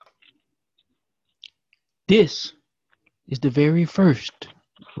This is the very first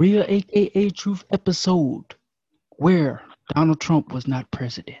Real AKA Truth episode where Donald Trump was not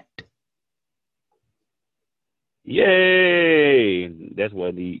president. Yay! That's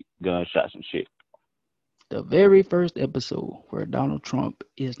where the gunshots and shit. The very first episode where Donald Trump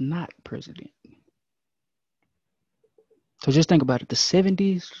is not president. So just think about it. The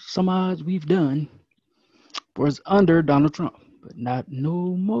 70s, some odds we've done was under Donald Trump, but not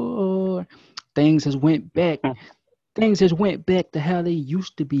no more. Things has went back. Things has went back to how they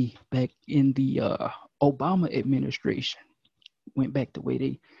used to be back in the Obama administration. Went back the way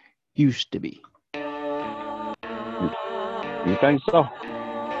they used to be. You think so?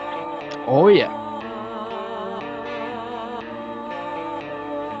 Oh yeah.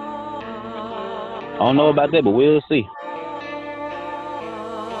 I don't know about that, but we'll see.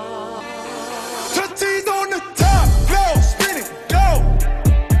 On the top, flow, spin it, go.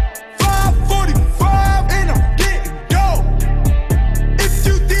 545 and I'm getting go. If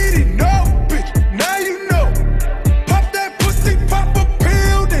you didn't know, bitch, now you know. Pop that pussy, pop a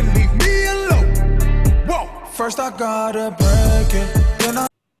pill, then leave me alone. Whoa. First I gotta break it, then I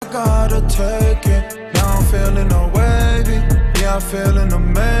gotta take it. Now I'm feeling no wavy, yeah, I'm feeling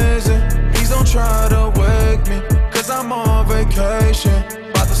amazing. Please don't try to wake me, cause I'm on vacation.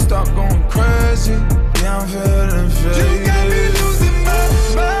 About to start going crazy. Yeah, I'm feeling faded. You got me losing my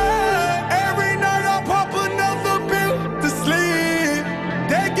mind. Every night I pop another pill to sleep.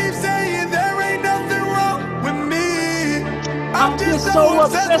 They keep saying there ain't nothing wrong with me. I'm just so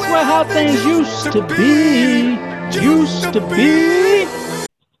obsessed with how things used to be. Used to be.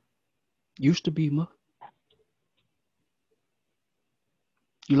 Used to be, ma.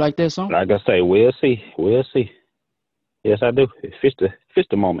 You like that song? Like I say, we'll see. We'll see. Yes, I do. It fits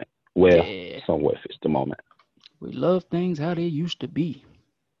the moment. Well, Yeah. somewhat fits the moment. We love things how they used to be.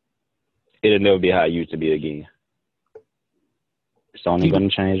 It'll never be how it used to be again. It's only going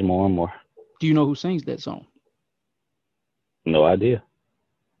to change more and more. Do you know who sings that song? No idea.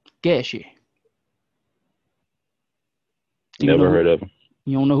 Gashi. Never heard of him.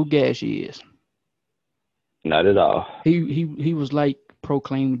 You don't know who Gashi is? Not at all. He was like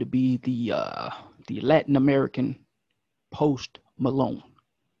proclaimed to be the Latin American Post Malone.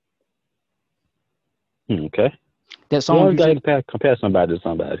 Okay. That song you got to compare somebody to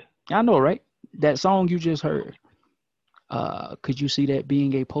somebody. I know, right? That song you just heard. Could you see that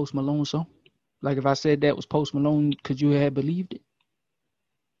being a Post Malone song? Like if I said that was Post Malone, could you have believed it?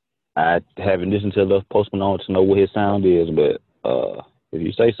 I haven't listened to enough Post Malone to know what his sound is, but if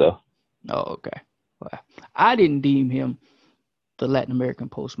you say so. Oh, okay. Well, I didn't deem him the Latin American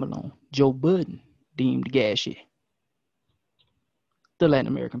Post Malone. Joe Budden deemed Gashi the Latin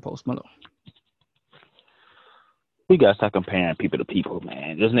American Post Malone. We gotta start comparing people to people,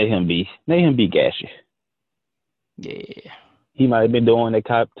 man. Just let him be Gashi. Yeah. He might have been doing that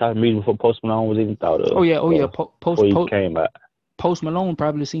type of music before Post Malone was even thought of. Oh yeah. Post came out. Post Malone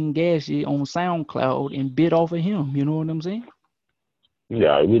probably seen Gashi on SoundCloud and bit off of him. You know what I'm saying?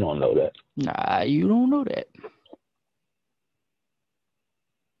 Yeah, we don't know that. Nah, you don't know that.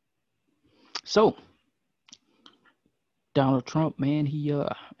 So, Donald Trump, man, he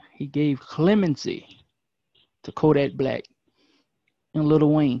gave clemency to Kodak Black and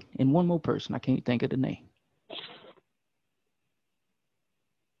Lil Wayne and one more person. I can't think of the name.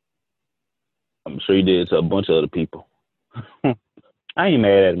 I'm sure he did to a bunch of other people. I ain't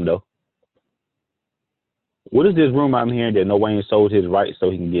mad at him though. What is this rumor I'm hearing that No Wayne sold his rights so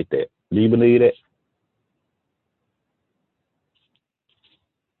he can get that? Do you believe that?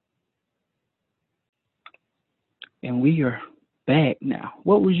 And we are back now.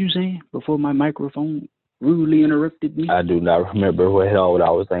 What was you saying before my microphone rudely interrupted me? I do not remember what I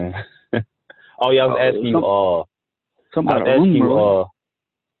was saying. Oh yeah, I was asking you. Something about a rumor.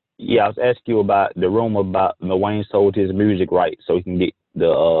 I was asking you about the rumor about No Wayne sold his music rights so he can get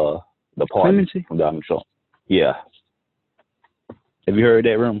the pardon clemency from Donald Trump. Yeah. Have you heard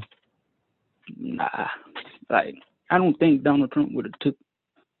that rumor? Nah. Like, I don't think Donald Trump would have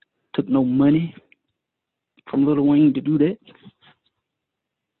took no money from Lil Wayne to do that.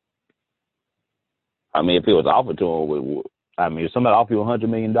 I mean, if it was offered to him, if somebody offered you $100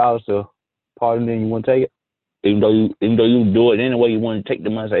 million to pardon, then you wouldn't take it. Even though you do it anyway, you want to take the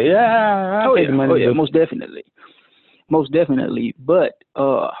money. Say, yeah, I'll take the money. Oh yeah, most definitely. But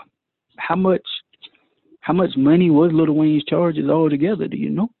how much money was Lil Wayne's charges altogether? Do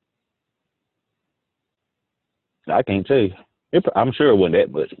you know? I can't tell you. I'm sure it wasn't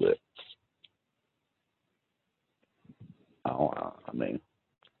that much, but I mean,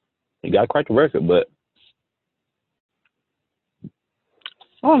 he got quite the record. But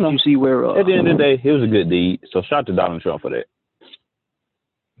I don't know. You see where at the end of the day, it was a good deed. So shout out to Donald Trump for that.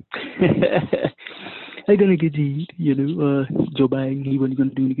 I done a good deed, you know. Joe Biden, he wasn't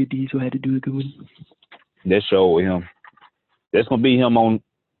gonna do any good deed, so I had to do a good one. That show with him. That's gonna be him on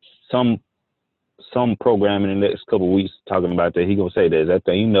some program in the next couple of weeks talking about that. He gonna say that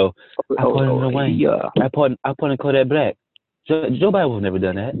thing, you know. I put him away. I put him Kodak Black. Joe Biden was never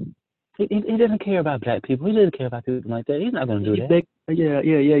done that. He doesn't care about black people. He doesn't care about people like that. He's not gonna do that. Back, yeah.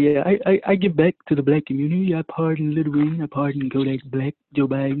 I give back to the black community. I pardon Lil Wayne. I pardon Kodak Black. Joe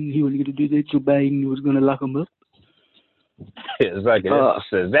Biden, he wasn't gonna do that. Joe Biden was gonna lock him up. Exactly.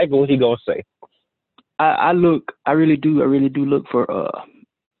 That's exactly what he gonna say. I really do look for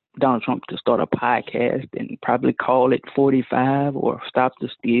Donald Trump to start a podcast and probably call it 45 or Stop the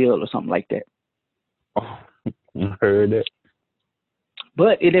Steal or something like that. Oh, I heard it.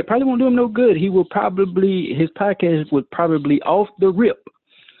 But it probably won't do him no good. His podcast would probably off the rip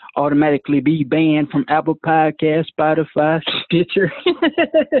automatically be banned from Apple Podcasts, Spotify, Stitcher.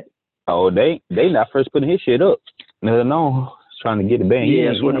 Oh, they not first putting his shit up. No, trying to get it banned. Yeah,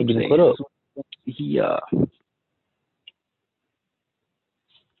 that's what I'm getting put up. He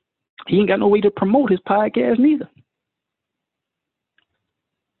ain't got no way to promote his podcast neither.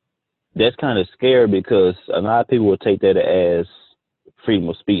 That's kind of scary because a lot of people will take that as freedom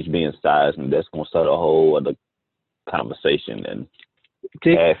of speech being sized, and that's going to start a whole other conversation and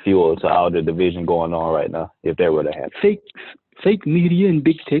add fuel to all the division going on right now, if that were to happen. Fake media and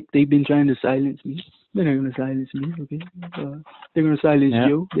big tech, they've been trying to silence me. They're not going to silence me, okay? They're going to silence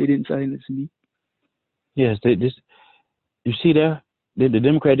Joe. They didn't silence me. Yes, you see there? The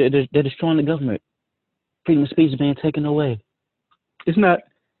Democrats, they're destroying the government. Freedom of speech is being taken away. It's not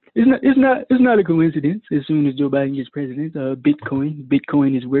a coincidence. As soon as Joe Biden gets president,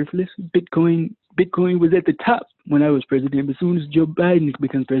 Bitcoin is worthless. Bitcoin was at the top when I was president, but as soon as Joe Biden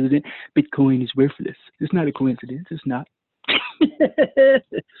becomes president, Bitcoin is worthless. It's not a coincidence. It's not.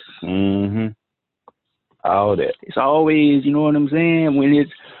 All that. It's always, you know what I'm saying?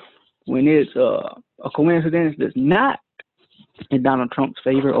 When it's a coincidence that's not in Donald Trump's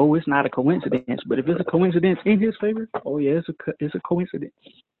favor, oh, it's not a coincidence. But if it's a coincidence in his favor, oh yeah, it's a coincidence.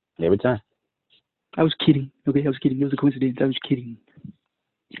 Every time. I was kidding. Okay, I was kidding. It was a coincidence. I was kidding.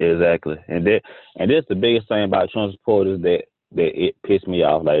 Exactly. And that's the biggest thing about Trump supporters that it pissed me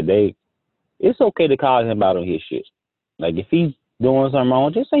off. Like it's okay to call him out on his shit. Like if he's doing something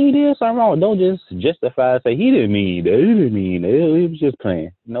wrong, just say he did something wrong. Don't just justify and say he didn't mean that. He didn't mean that. He was just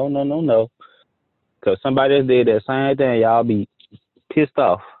playing. No. Because somebody else did that same thing, y'all be pissed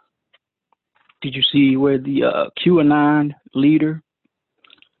off. Did you see where the QAnon leader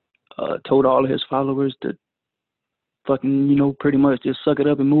told all of his followers to fucking, pretty much just suck it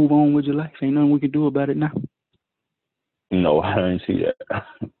up and move on with your life? Ain't nothing we can do about it now. No, I didn't see that.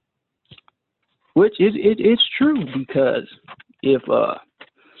 Which it's true, because if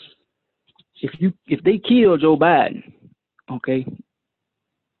they kill Joe Biden, okay,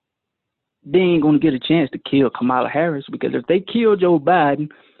 they ain't gonna get a chance to kill Kamala Harris, because if they kill Joe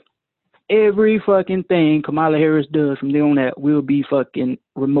Biden, every fucking thing Kamala Harris does from there on out will be fucking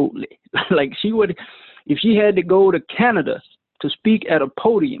remotely. Like she would, if she had to go to Canada to speak at a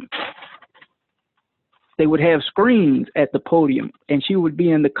podium, they would have screens at the podium, and she would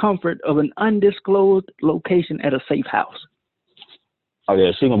be in the comfort of an undisclosed location at a safe house. Oh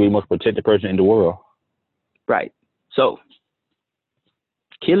yeah, she's gonna be the most protected person in the world. Right. So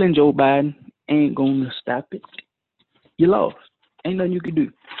killing Joe Biden ain't gonna stop it. You lost. Ain't nothing you can do.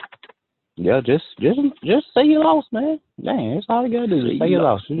 Yeah, just say you lost, man. Dang, that's all you gotta do. Just say you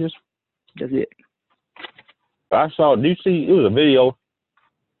lost. That's it. I saw. Do you see? It was a video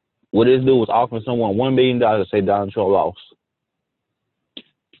where this dude was offering someone $1 million to say Donald Trump lost.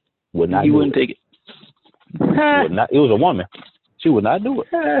 Would not. He wouldn't take it. Would not. It was a woman. She would not do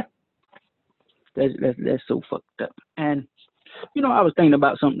it. That's so fucked up. And I was thinking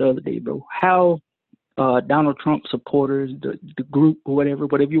about something the other day, bro. How Donald Trump supporters, the group or whatever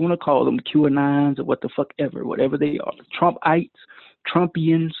you want to call them, QAnons or what the fuck ever, whatever they are, Trumpites,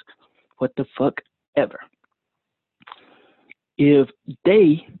 Trumpians, what the fuck ever. If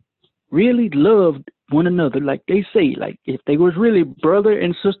they really loved one another, like they say, like if they was really brother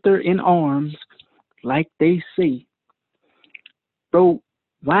and sister in arms, like they say, bro,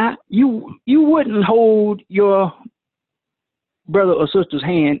 why you wouldn't hold your brother or sister's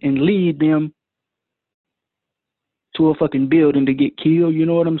hand and lead them to a fucking building to get killed? You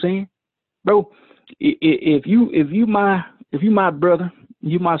know what I'm saying, bro? If you my brother,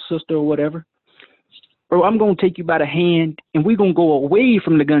 you my sister or whatever, bro, I'm gonna take you by the hand and we're gonna go away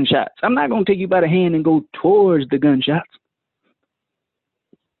from the gunshots. I'm not gonna take you by the hand and go towards the gunshots.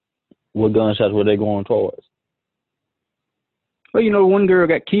 What gunshots were they going towards? Well, one girl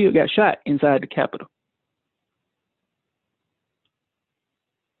got shot inside the Capitol.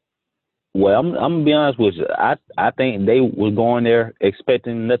 Well, I'm gonna be honest with you. I think they was going there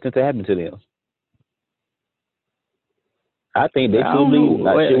expecting nothing to happen to them. I think they truly believed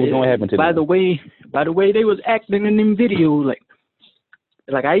like shit was gonna happen to them. By the way they was acting in them videos,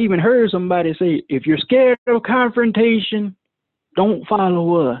 like I even heard somebody say, if you're scared of confrontation, don't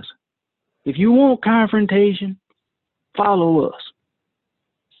follow us. If you want confrontation, follow us.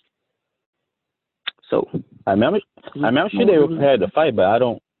 So I mean, I'm sure they were prepared to fight, but I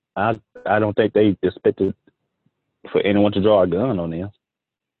don't think they expected for anyone to draw a gun on them.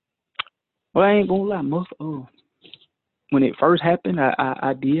 Well, I ain't gonna lie, when it first happened,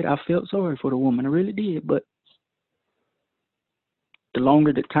 I felt sorry for the woman. I really did. But the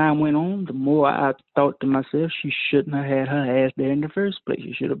longer the time went on, the more I thought to myself, she shouldn't have had her ass there in the first place.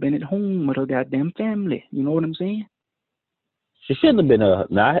 She should have been at home with her goddamn family. You know what I'm saying? She shouldn't have been I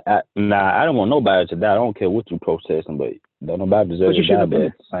don't want nobody to die. I don't care what you protesting, but don't nobody deserve to die. But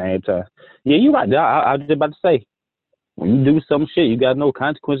at the same time, yeah, you're right. I was just about to say, when you do some shit, you got no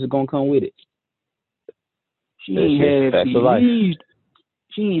consequences gonna come with it. She ain't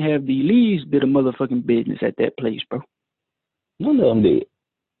have the least bit of motherfucking business at that place, bro. None of them did.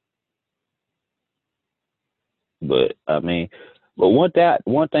 But I mean, one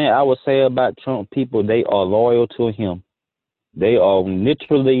thing I would say about Trump people, they are loyal to him. They are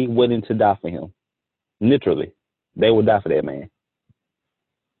literally willing to die for him. Literally, they will die for that man.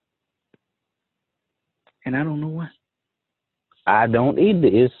 And I don't know why. I don't either.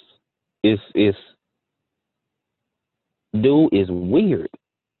 It's dude is weird.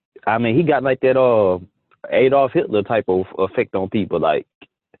 I mean, he got like that Adolf Hitler type of effect on people. Like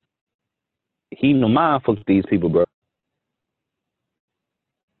he no mind fuck these people, bro.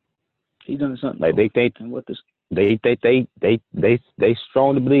 He done something. Like they think they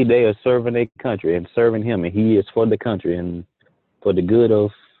strongly believe they are serving their country and serving him, and he is for the country and for the good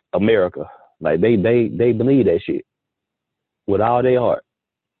of America. Like they believe that shit with all their heart.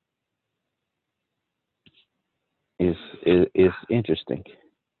 It's interesting.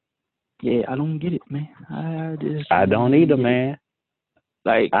 Yeah, I don't get it, man. I don't either, man.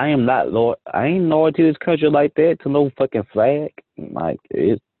 Like I ain't loyal to this country like that, to no fucking flag. Like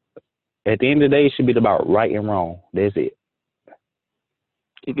it's at the end of the day, it should be about right and wrong. That's it.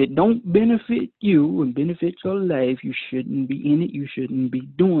 If it don't benefit you and benefit your life, you shouldn't be in it. You shouldn't be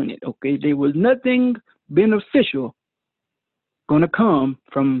doing it. Okay, there was nothing beneficial gonna come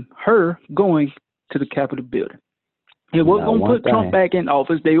from her going to the Capitol building. It wasn't gonna put Trump back in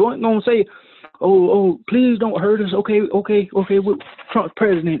office. They weren't gonna say, "Oh, please don't hurt us." Okay, with Trump's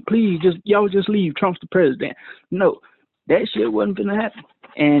president, please y'all just leave. Trump's the president. No, that shit wasn't gonna happen,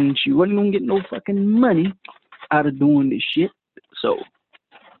 and she wasn't gonna get no fucking money out of doing this shit. So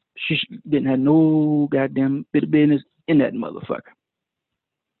she didn't have no goddamn bit of business in that motherfucker.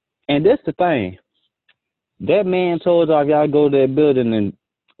 And that's the thing. That man told y'all go to that building and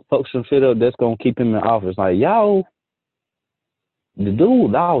fuck some shit up that's gonna keep him in office. Like y'all. The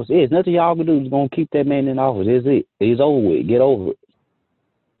dude lost. There's nothing y'all can do is gonna keep that man in office. That's it. He's over with. Get over it.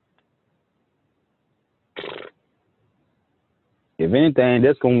 If anything,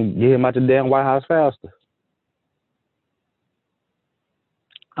 that's gonna get him out the damn White House faster.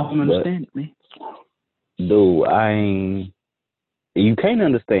 I don't understand it, man. Dude, you can't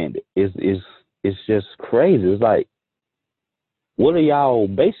understand it. It's just crazy. It's like, what are y'all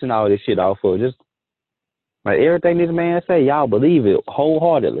basing all this shit off of? Just like everything this man say, y'all believe it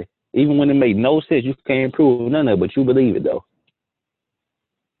wholeheartedly. Even when it make no sense, you can't prove none of it, but you believe it though.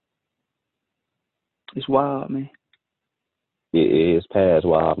 It's wild, man. It is past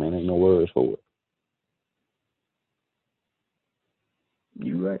wild, man. Ain't no words for it.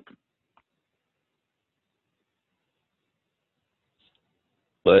 You right.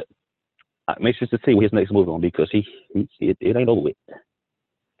 But make sure to see what his next move on, because it ain't over with.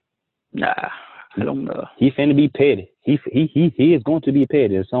 Nah. I don't know. He finna be petty. He is going to be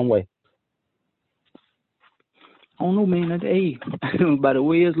petty in some way. I don't know, man. Hey, by the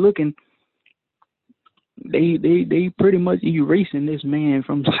way it's looking, they pretty much erasing this man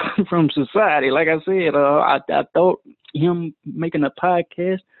from society. Like I said, I thought him making a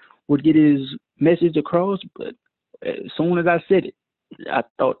podcast would get his message across, but as soon as I said it, I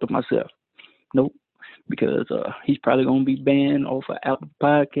thought to myself, nope. Because he's probably going to be banned off of Apple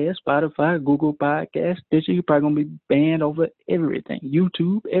Podcasts, Spotify, Google Podcasts. He's probably going to be banned over everything.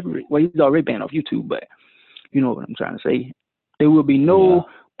 YouTube, well, he's already banned off YouTube, but you know what I'm trying to say. There will be no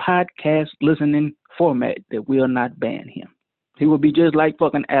podcast listening format that will not ban him. He would be just like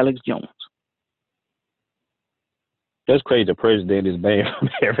fucking Alex Jones. That's crazy. The president is banned from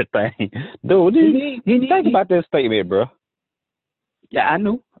everything. Dude, think about that statement, bro. Yeah, I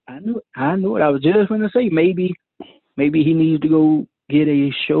know it. I was just going to say maybe he needs to go get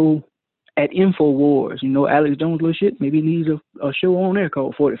a show at InfoWars. You know, Alex Jones little shit. Maybe he needs a show on there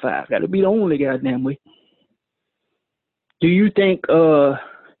called 45. That'll be the only goddamn way. Do you think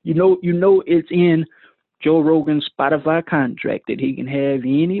you know it's in Joe Rogan's Spotify contract that he can have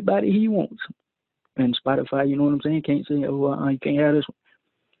anybody he wants? And Spotify, you know what I'm saying? Can't say, oh, you can't have this one.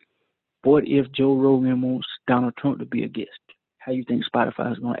 What if Joe Rogan wants Donald Trump to be a guest? How you think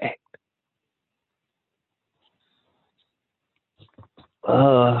Spotify is going to act?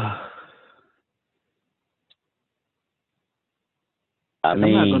 I'm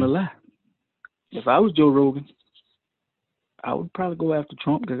not going to lie. If I was Joe Rogan, I would probably go after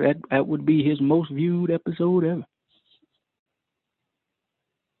Trump because that would be his most viewed episode ever.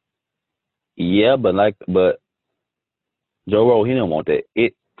 Yeah, but Joe Rogan, he don't want that.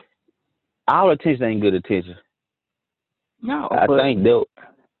 Our attention ain't good attention. No, I think they'll.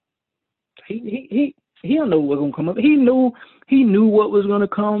 He don't know what's gonna come up. He knew what was gonna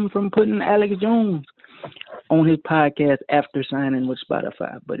come from putting Alex Jones on his podcast after signing with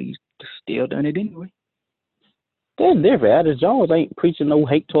Spotify, but he's still done it anyway. That's different. Alex Jones ain't preaching no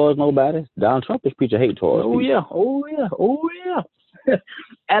hate towards nobody. Donald Trump is preaching hate towards people. Oh yeah.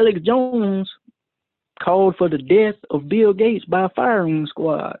 Alex Jones called for the death of Bill Gates by firing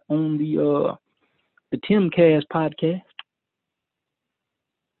squad on the Timcast podcast.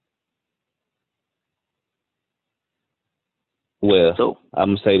 Well, so,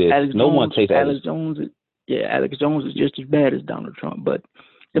 I'm gonna say this: Alex Jones is just as bad as Donald Trump. But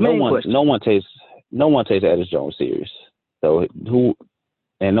no one takes Alex Jones serious. So no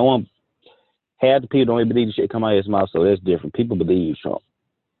one. Half the people don't even believe the shit come out of his mouth. So that's different. People believe Trump.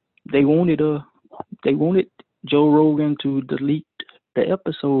 They wanted Joe Rogan to delete the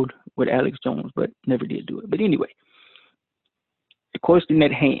episode with Alex Jones, but never did do it. But anyway, the question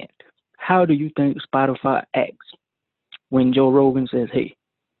at hand: how do you think Spotify acts when Joe Rogan says, hey,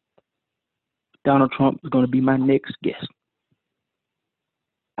 Donald Trump is going to be my next guest?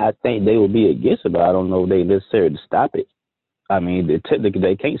 I think they will be a guest, but I don't know if they necessarily stop it. I mean, technically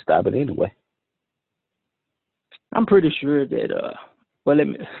they can't stop it anyway. I'm pretty sure that,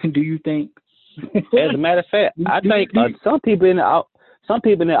 do you think? As a matter of fact, I think some people in the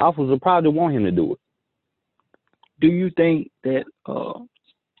office will probably want him to do it. Do you think that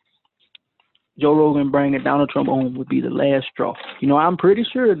Joe Rogan bringing Donald Trump on would be the last straw? You know, I'm pretty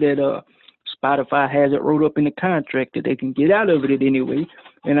sure that Spotify has it wrote up in the contract that they can get out of it anyway.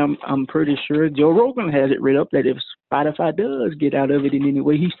 And I'm pretty sure Joe Rogan has it written up that if Spotify does get out of it in any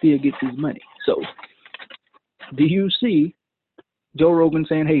way, he still gets his money. So do you see Joe Rogan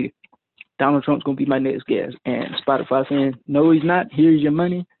saying, hey, Donald Trump's going to be my next guest, and Spotify saying, no, he's not. Here's your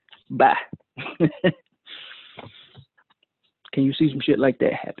money. Bye. Can you see some shit like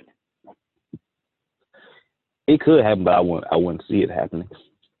that happening? It could happen, but I wouldn't see it happening.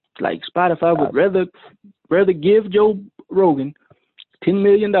 Like Spotify would rather give Joe Rogan $10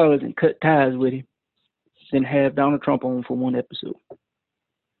 million and cut ties with him than have Donald Trump on for one episode.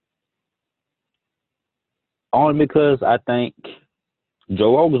 Only because I think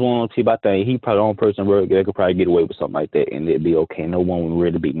Joe Rogan's one on TV. I think he probably the only person that could probably get away with something like that, and it'd be okay. No one would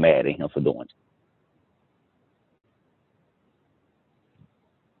really be mad at him for doing it.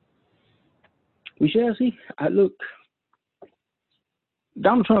 We shall see.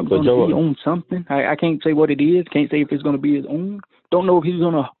 Donald Trump's going to be on something. I can't say what it is. Can't say if it's going to be his own. Don't know if he's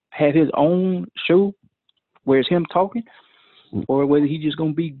going to have his own show where it's him talking, or whether he's just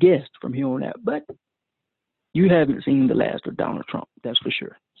going to be guest from here on out. But you haven't seen the last of Donald Trump, that's for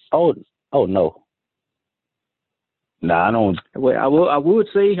sure. Oh no. Nah, I don't. Well, I would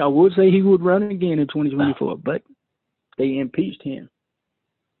say he would run again in 2024, but they impeached him.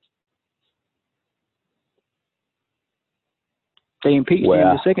 They impeached him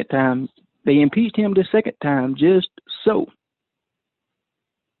the second time. They impeached him the second time just so.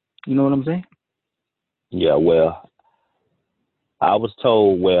 You know what I'm saying? Yeah, well, I was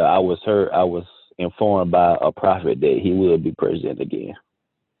told, I was informed by a prophet that he will be president again.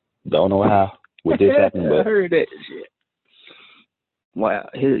 Don't know how with this happened, but I heard that shit. Wow,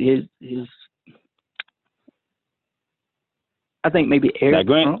 his I think maybe Eric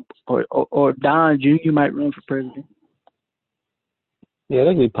Trump or Don Jr. might run for president. Yeah,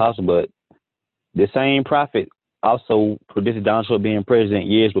 that could be possible, but the same prophet also predicted Donald Trump being president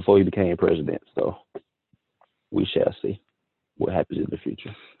years before he became president. So we shall see what happens in the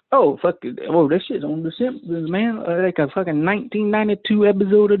future. Oh, fuck it. Oh, that shit's on The Simpsons, man. Like a fucking 1992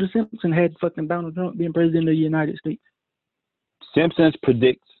 episode of The Simpsons had fucking Donald Trump being president of the United States. Simpsons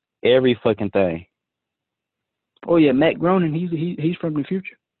predicts every fucking thing. Oh yeah, Matt Groening. He's from the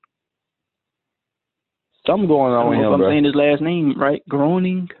future. Something going on with him, if I'm bro. saying his last name right,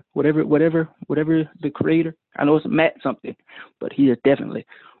 Groening, whatever the creator. I know it's Matt something, but he is definitely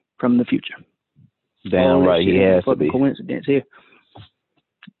from the future. Damn right, he has to be. Coincidence here.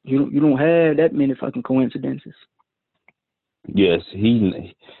 You don't have that many fucking coincidences. Yes,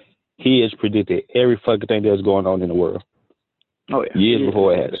 he has predicted every fucking thing that's going on in the world. Oh yeah, years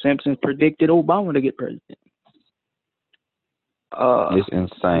before it happened. Simpsons predicted Obama to get president. It's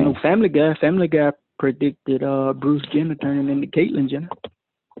insane. You know, Family Guy predicted Bruce Jenner turning into Caitlyn Jenner.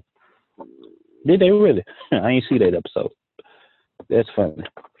 Did they really? I ain't see that episode. That's funny.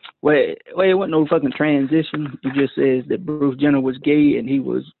 Wait, it wasn't no fucking transition. It just says that Bruce Jenner was gay and he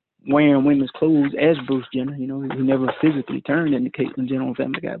was wearing women's clothes as Bruce Jenner. You know, he never physically turned into Caitlyn Jenner on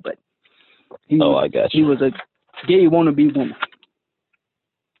Family Guy, but he was a gay wannabe woman.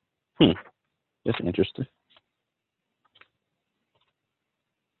 That's interesting.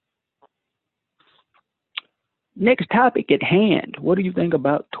 Next topic at hand. What do you think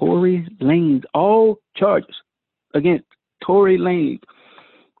about Tory Lanez? All charges against Tory Lanez,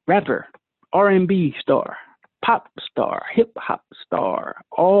 rapper, R&B star, pop star, hip hop star,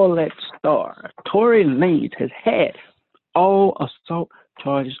 all that star. Tory Lanez has had all assault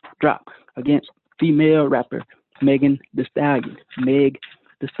charges dropped against female rapper Megan Thee Stallion. Meg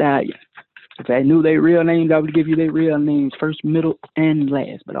Thee Stallion. If I knew their real names, I would give you their real names, first, middle, and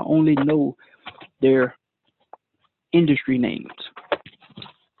last. But I only know their industry names.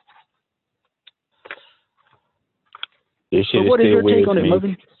 So what is your take on it,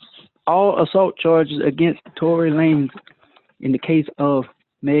 Mervin? All assault charges against Tory Lanez in the case of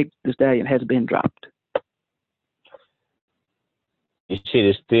Meg Thee Stallion has been dropped. This shit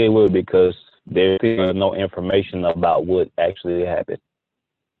is still weird because there's still no information about what actually happened.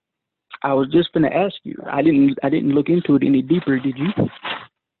 I was just going to ask you. I didn't look into it any deeper. Did you?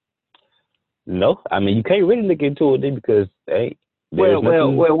 No, I mean you can't really look into it because well,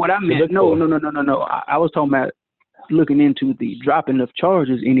 what I meant, no. I was talking about looking into the dropping of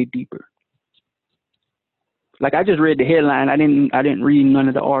charges any deeper. Like I just read the headline. I didn't read none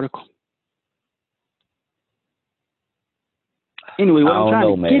of the article. Anyway, what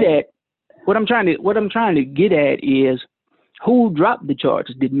I'm trying to get at is who dropped the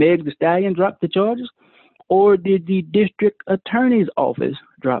charges? Did Meg Thee Stallion drop the charges, or did the district attorney's office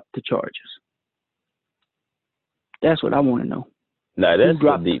drop the charges? That's what I want to know. Now that's a good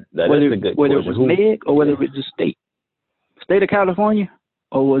whether question. it was Meg or whether it was the state of California,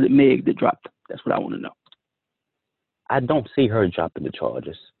 or was it Meg that dropped them? That's what I want to know. I don't see her dropping the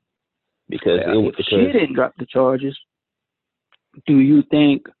charges because she didn't drop the charges. Do you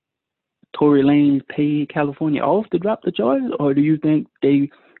think Tory Lanez paid California off to drop the charges, or do you think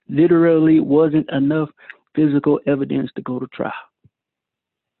they literally wasn't enough physical evidence to go to trial?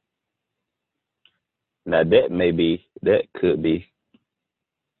 Now that could be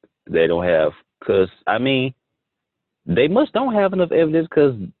they don't have, because I mean they don't have enough evidence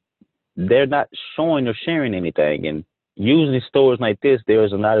because they're not showing or sharing anything, and usually stories like this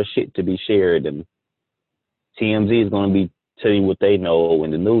there's a lot of shit to be shared, and TMZ is going to be telling you what they know,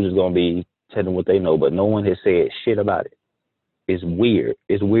 and the news is going to be telling what they know, but no one has said shit about it. It's weird.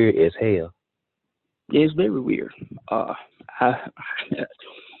 It's weird as hell. Yeah, it's very weird.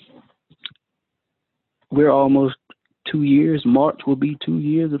 We're almost 2 years. March will be 2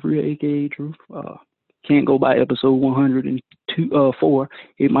 years of Real AKA Truth. Can't go by episode 104.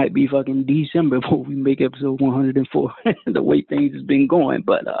 It might be fucking December before we make episode 104. The way things has been going.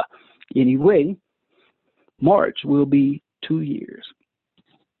 But anyway, March will be 2 years.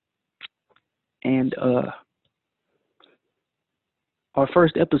 And our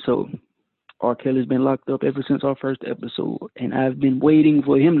first episode, R. Kelly's been locked up ever since our first episode, and I've been waiting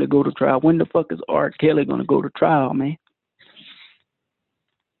for him to go to trial. When the fuck is R. Kelly gonna go to trial, man?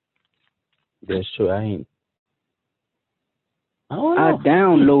 That's true. I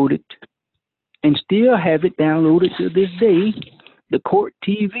downloaded and still have it downloaded to this day, the Court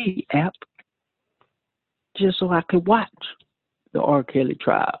TV app, just so I could watch the R. Kelly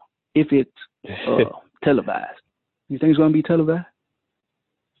trial if it's televised. You think it's gonna be televised?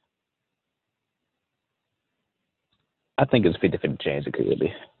 I think it's 50-50 chance it could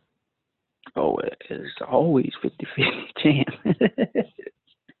be. Oh, it's always 50-50 chance.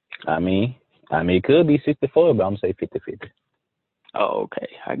 I mean, it could be 64, but I'm gonna say 50-50. Oh, okay.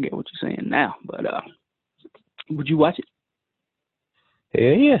 I get what you're saying now, but would you watch it? Hell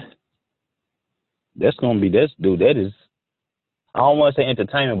yeah. That's gonna be dude. That is. I don't want to say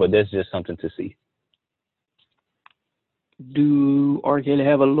entertainment, but that's just something to see. Do R. Kelly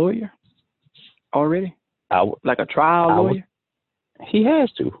have a lawyer already? Like a trial lawyer? He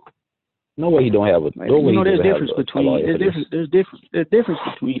has to. No way he don't have a. No way there's difference between there's difference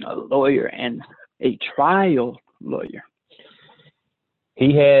between a lawyer and a trial lawyer.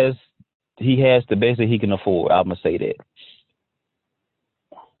 He has the best that he can afford. I'm gonna say that.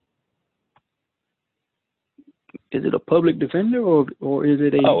 Is it a public defender or is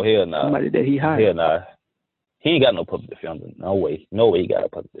it somebody that he hired? Hell nah. He ain't got no public defender. No way. No way he got a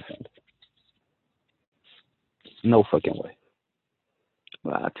public defender. No fucking way.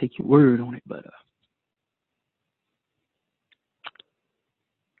 Well, I'll take your word on it, but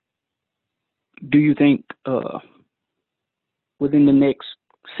do you think within the next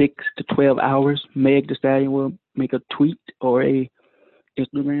 6 to 12 hours, Meg Thee Stallion will make a tweet or a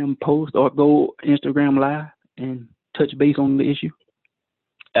Instagram post or go Instagram live and touch base on the issue?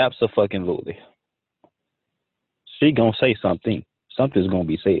 Absolutely. She gonna say something. Something's gonna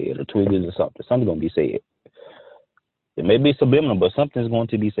be said. A tweet or something. Something's gonna be said. It may be subliminal, but something's going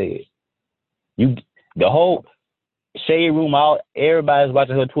to be said. The whole shade room out. Everybody's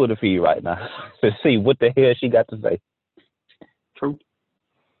watching her Twitter feed right now to see what the hell she got to say. True.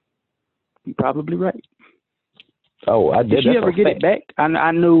 You're probably right. Oh, I did. Did she ever get it back?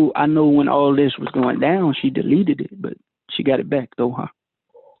 I know when all this was going down, she deleted it, but she got it back though, huh?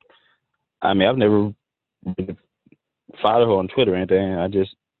 I mean, I've never followed her on Twitter or anything. I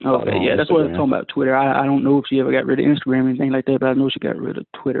just. Okay, yeah, that's what I'm talking about. Twitter. I don't know if she ever got rid of Instagram or anything like that, but I know she got rid of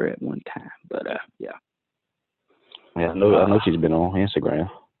Twitter at one time. But yeah. Yeah, I know she's been on Instagram.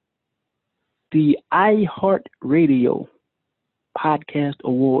 The iHeartRadio Podcast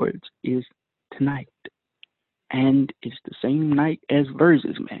Awards is tonight, and it's the same night as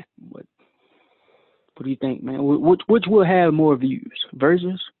Versus, man. What do you think, man? Which will have more views,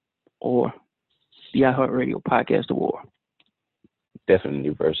 Versus or the iHeartRadio Podcast Award? Definitely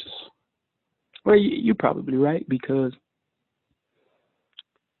Versus. Well, you're probably right because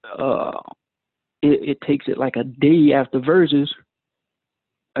it takes it like a day after Versus,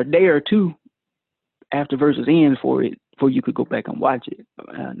 a day or two after Versus ends for you could go back and watch it,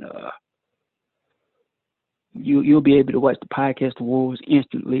 and you'll be able to watch the Podcast Awards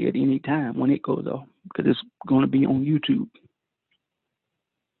instantly at any time when it goes off because it's going to be on YouTube.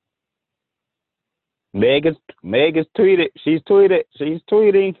 Meg is tweeted. She's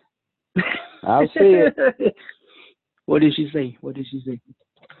tweeting. I'll see it. What did she say?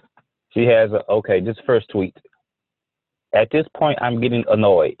 She has this first tweet. At this point, I'm getting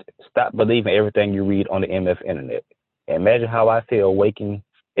annoyed. Stop believing everything you read on the MF internet. Imagine how I feel waking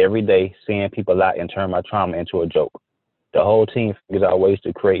every day, seeing people lie and turn my trauma into a joke. The whole team figures out ways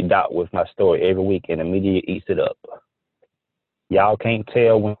to create doubt with my story every week, and the media eats it up. Y'all can't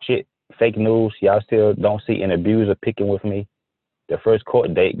tell when shit fake news. Y'all still don't see an abuser picking with me. The first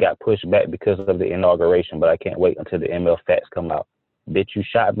court date got pushed back because of the inauguration, but I can't wait until the ML facts come out. Bitch, you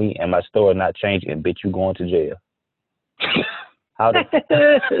shot me and my story not changing. Bitch, you going to jail. How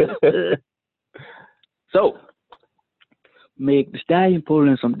So, Meg Thee Stallion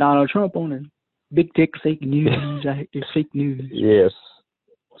pulling some Donald Trump on it. Big tech fake news. It's fake news. Yes.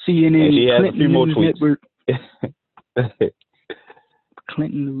 CNN, and she has Clinton a few more News tweets. Network.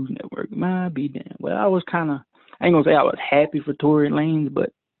 Clinton News Network. My be damn. Well, I was kind of, I ain't gonna say I was happy for Tory Lanez,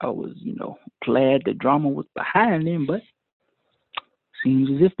 but I was, glad the drama was behind him. But seems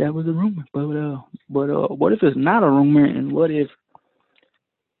as if that was a rumor. But what if it's not a rumor, and what if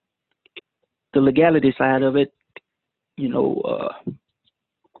the legality side of it,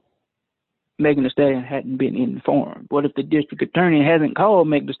 Megan Thee Stallion hadn't been informed? What if the district attorney hasn't called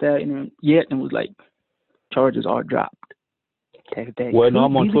Megan Thee Stallion yet and was like, charges are dropped? Well, no,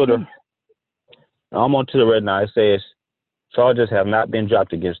 I'm on Twitter. I'm on Twitter right now. It says charges have not been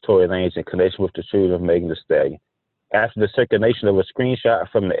dropped against Tory Lanez in connection with the shooting of Megan Thee Stallion. After the circulation of a screenshot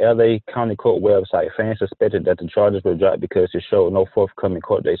from the LA County Court website, fans suspected that the charges were dropped because it showed no forthcoming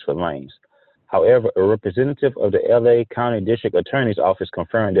court dates for Lanez. However, a representative of the LA County District Attorney's Office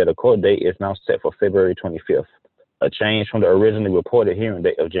confirmed that a court date is now set for February 25th, a change from the originally reported hearing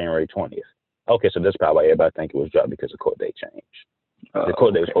date of January 20th. Okay, so that's probably why everybody think it was dropped, because the court date changed. The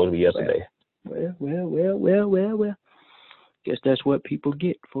court date was supposed to be yesterday. Well. Guess that's what people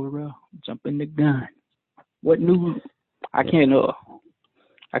get for jumping the gun. What news? I can't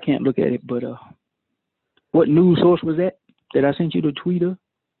look at it, but what news source was that I sent you the tweet of?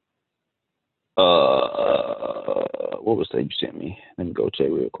 What was that you sent me? Let me go check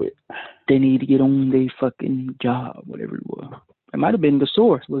real quick. They need to get on their fucking job, whatever it was. It might have been the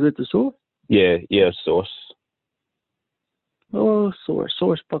source. Was it the source? Yeah, source. Oh,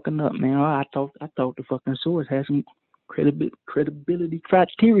 source fucking up, man. I thought the fucking source had some credibility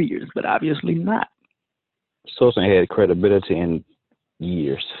criteria, but obviously not. Source ain't had credibility in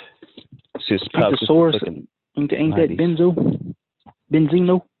years. Since Ain't the source? Ain't that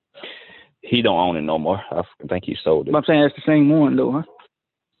Benzino? He don't own it no more. I think he sold it. But I'm saying that's the same one though, huh?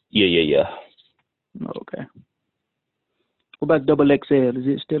 Yeah. Okay. What about double XL? Is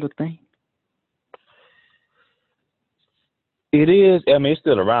it still a thing? It is. I mean, it's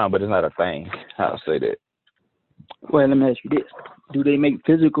still around, but it's not a thing. I'll say that. Well, let me ask you this: do they make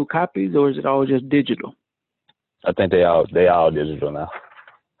physical copies, or is it all just digital? I think they all digital now.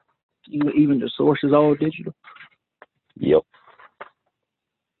 Even the source is all digital. Yep.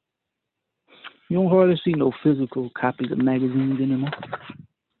 You don't hardly see no physical copies of magazines anymore.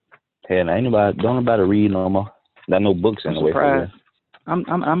 Hell, don't nobody read no more. Not no books anyway.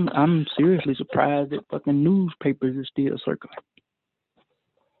 I'm seriously surprised that fucking newspapers are still circling.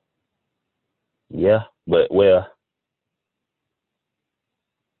 Yeah, but well,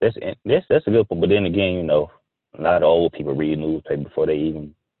 that's a good one. But then again, you know, a lot of old people read newspapers before they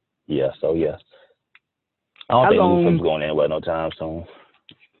even. Yeah, so yeah. I don't think newspapers going anywhere no time soon.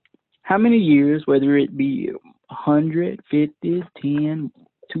 How many years, whether it be 100, 50, 10,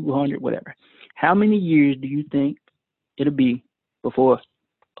 200, whatever, how many years do you think it'll be before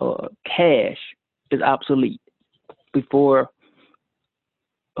cash is obsolete, before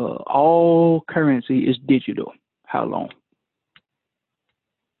all currency is digital? How long?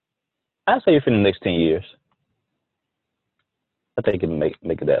 I'd say for the next 10 years. I think it can make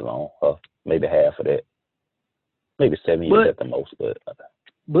it that long, maybe half of that. Maybe 7 years at the most,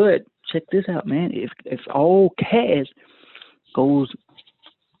 But check this out, man. If all cash goes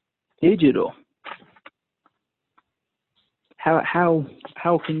digital, how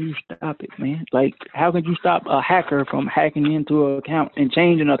can you stop it, man? Like, how can you stop a hacker from hacking into an account and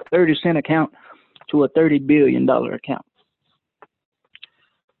changing a 30-cent account to a $30 billion account?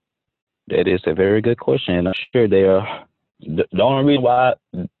 That is a very good question, and I'm sure they are. The only reason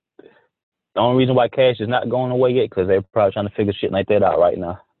why cash is not going away yet, because they're probably trying to figure shit like that out right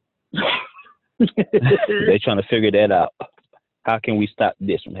now. They're trying to figure that out. How can we stop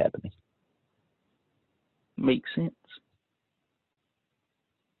this from happening? Makes sense.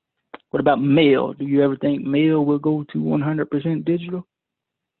 What about mail? Do you ever think mail will go to 100% digital?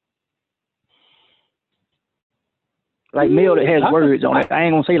 Like mail that has words on it. I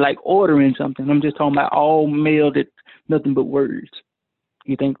ain't gonna say like ordering something. I'm just talking about all mail that nothing but words.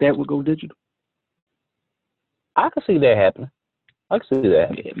 You think that would go digital? I can see that happening. I can see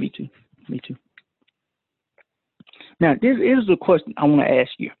that. Yeah, me too. Now, this is the question I want to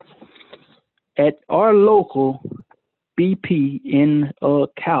ask you. At our local BP in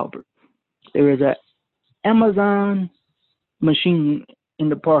Calvert, there is an Amazon machine in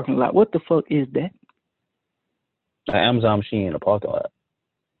the parking lot. What the fuck is that? An Amazon machine in the parking lot.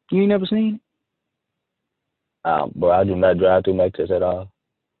 You ain't never seen it? But I do not drive through Memphis at all.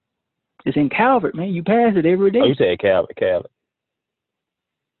 It's in Calvert, man. You pass it every day. Oh, you said Calvert.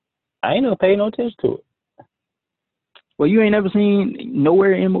 I ain't never paid no attention to it. Well, you ain't never seen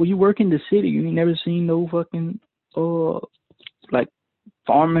nowhere you work in the city. You ain't never seen no fucking like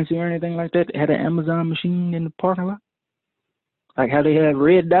pharmacy or anything like that had an Amazon machine in the parking lot? Like how they have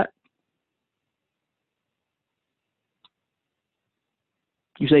red dot?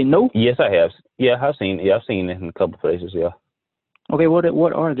 You say no? Yes, I have. Yeah, I've seen it. Yeah, I've seen it in a couple of places, yeah. Okay,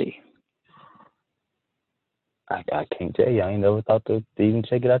 what are they? I can't tell you. I ain't never thought to even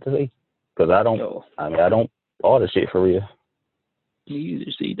check it out to see. Because I don't order shit for real. You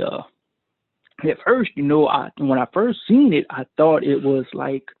see, at first, when I first seen it, I thought it was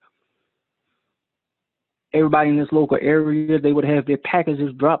like everybody in this local area, they would have their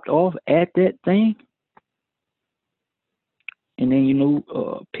packages dropped off at that thing. And then,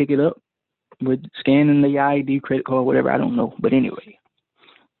 pick it up with scanning the ID, credit card, whatever, I don't know. But anyway,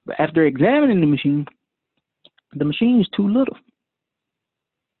 but after examining the machine is too little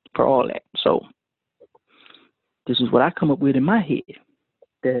for all that. So this is what I come up with in my head,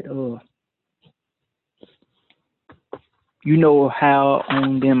 that how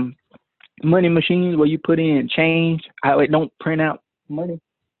on them money machines where you put in change, how it don't print out money,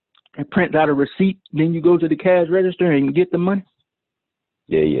 it prints out a receipt, then you go to the cash register and get the money.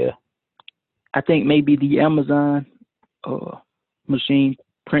 Yeah. I think maybe the Amazon machine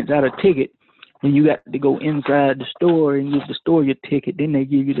prints out a ticket, and you got to go inside the store and give the store your ticket, then they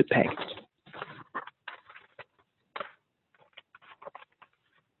give you the package.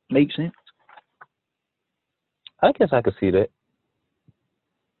 Make sense? I guess I could see that.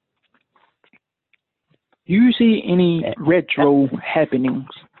 Do you see any retro happenings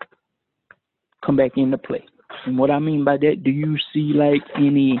come back into play? And what I mean by that, do you see like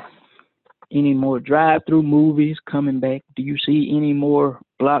any more drive-through movies coming back? Do you see any more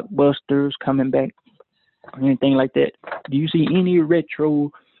blockbusters coming back? Or anything like that? Do you see any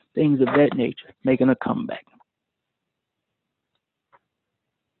retro things of that nature making a comeback?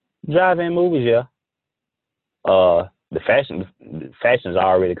 Drive-in movies, yeah. The fashion's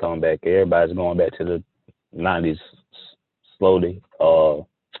already coming back. Everybody's going back to the 90s slowly. No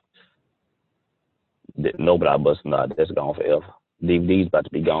blockbuster, that's gone forever. DVD's about to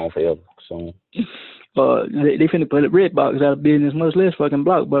be gone forever soon. They finna put Redbox out of business, much less fucking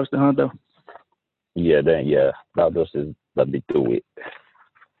Blockbuster, huh, though? Yeah, Blockbuster's about to be through it.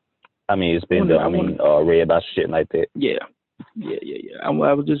 I mean, it's been done. Redbox shit like that. Yeah. I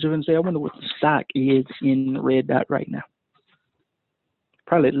was just going to say, I wonder what the stock is in Red Dot right now.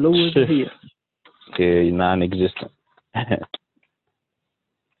 Probably low as hell. Yeah, non-existent. Have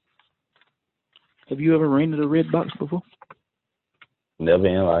you ever rented a Red Box before? Never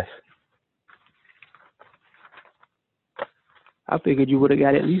in life. I figured you would have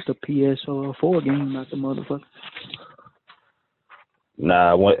got at least a PS4 game out the motherfucker.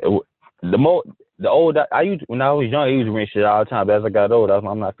 Nah, when I was young, I used to rent shit all the time. But as I got older,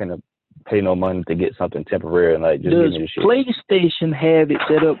 I'm not finna pay no money to get something temporary and like just give me the shit. Does PlayStation have it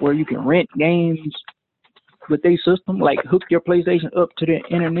set up where you can rent games with their system? Like hook your PlayStation up to the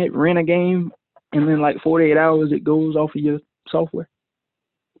internet, rent a game, and then like 48 hours it goes off of your software?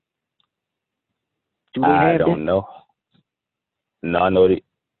 I don't know. No, I know that.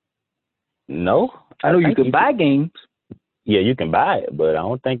 No, I know you can buy games. Yeah, you can buy it, but I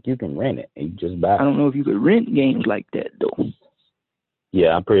don't think you can rent it. You just buy it. I don't know if you could rent games like that though.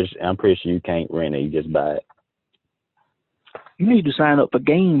 Yeah, I'm pretty sure you can't rent it. You just buy it. You need to sign up for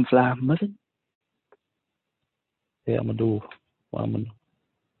GameFly, mother. Yeah, I'm gonna do. What I'm gonna do.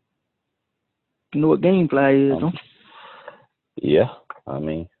 You know what GameFly is, huh? Yeah, I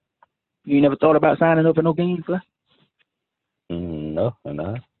mean. You ain't never thought about signing up for no GameFly? No.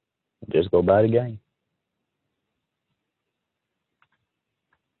 Just go buy the game.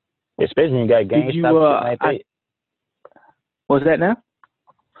 Especially when you got GameStop like that. What's that now?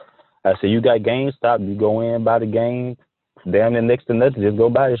 I said you got GameStop, you go in, buy the game, damn it, next to nothing, just go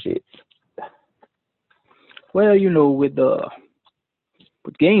buy the shit. Well, with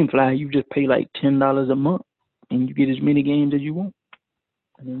GameFly, you just pay like $10 a month, and you get as many games as you want.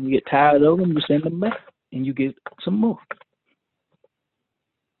 And then you get tired of them, you send them back, and you get some more.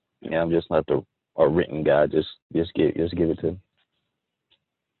 Yeah, I'm just not a written guy. Just give it to me.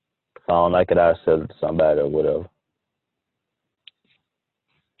 If I don't like it, I'll sell it to somebody or whatever.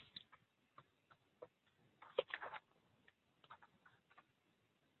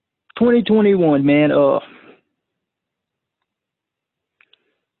 $2021, man.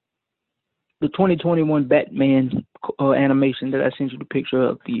 The 2021 Batman animation that I sent you the picture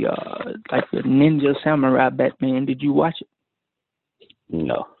of, the Ninja Samurai Batman. Did you watch it?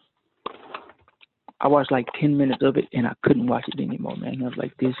 No. I watched like 10 minutes of it and I couldn't watch it anymore, man. I was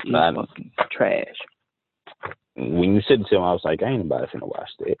like, this is fucking trash. When you said it to him, I was like, I ain't about to watch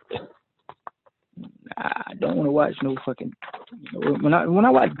that. I don't want to watch no fucking. When I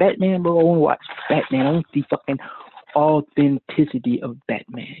watch Batman, bro, I want to watch Batman. I want the fucking authenticity of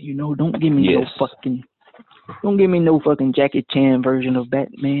Batman. Don't give me Don't give me no fucking Jackie Chan version of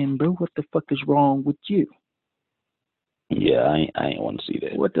Batman, bro. What the fuck is wrong with you? Yeah, I ain't want to see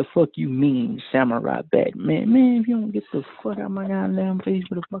that. What the fuck you mean, Samurai Batman? Man, if you don't get the fuck out of my goddamn face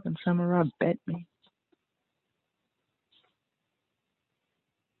with a fucking Samurai Batman.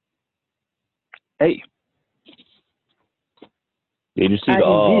 Hey. Did you see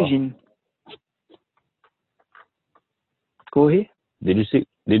envision. Go ahead. Did you see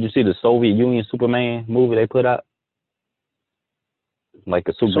the Soviet Union Superman movie they put out? Like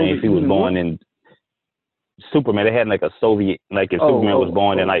a Superman, if he was born in Superman, they had like a Soviet, like if Superman was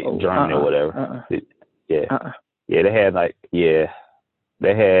born in like Germany or whatever. Yeah, they had it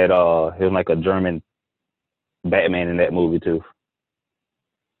was like a German Batman in that movie too.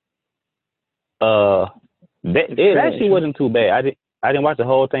 It actually wasn't too bad. I didn't watch the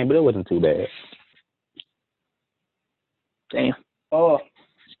whole thing, but it wasn't too bad. Damn.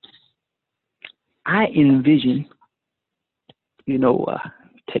 I envision,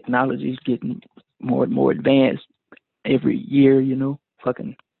 technology's getting more and more advanced every year,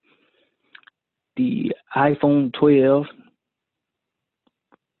 fucking the iPhone 12.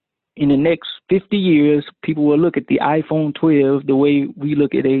 In the next 50 years, people will look at the iPhone 12 the way we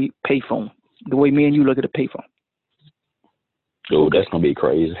look at a payphone, the way me and you look at a payphone. Oh, that's going to be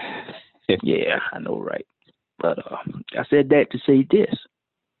crazy. Yeah, I know, right? But I said that to say this.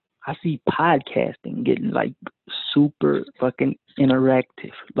 I see podcasting getting like super fucking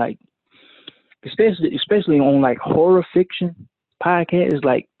interactive. Like especially on like horror fiction podcasts.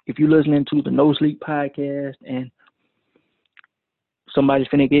 Like if you're listening to the No Sleep podcast and somebody's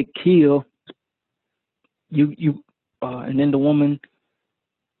finna get killed, and then the woman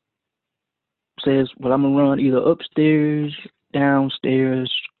says, "Well, I'm gonna run either upstairs,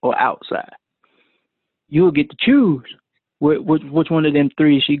 downstairs, or outside." You'll get to choose which one of them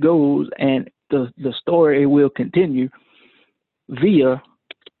three she goes, and the story will continue via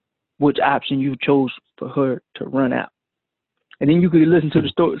which option you chose for her to run out. And then you could listen to the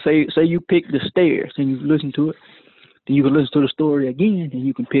story. Say you pick the stairs and you listen to it. Then you can listen to the story again, and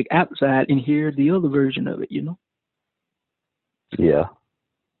you can pick outside and hear the other version of it. Yeah.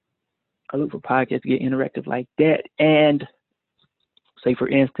 I look for podcasts to get interactive like that. And say for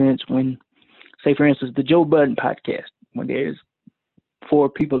instance, the Joe Budden podcast, when there's 4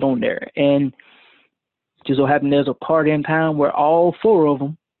 people on there, and just so happens there's a part in time where all 4 of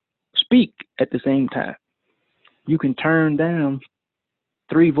them speak at the same time. You can turn down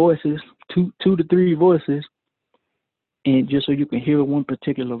 3 voices, 2 to 3 voices, and just so you can hear one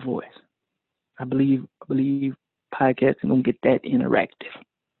particular voice. I believe podcasts are gonna get that interactive.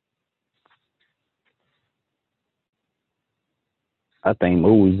 I think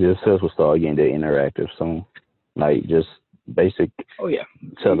movies themselves will start getting that interactive soon, like just basic. Oh yeah,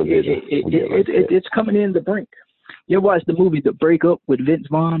 television. It's coming in the brink. You ever watched the movie The Breakup with Vince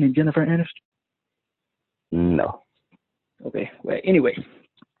Vaughn and Jennifer Aniston? No. Okay. Well, anyway,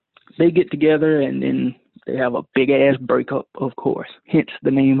 they get together and then they have a big ass breakup, of course. Hence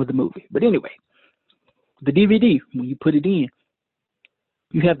the name of the movie. But anyway, the DVD, when you put it in,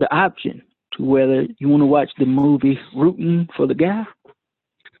 you have the option to whether you want to watch the movie rooting for the guy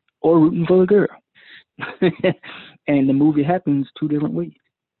or rooting for the girl. And the movie happens 2 different ways.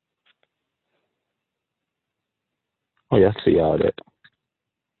 Oh yeah, I see all that.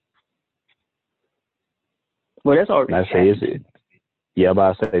 Well, that's already happened. Yeah, but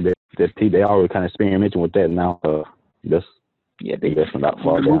I say that they already kind of experimenting with that now. That's not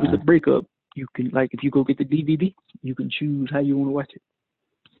far down. The breakup. You can, like, if you go get the DVD, you can choose how you want to watch it.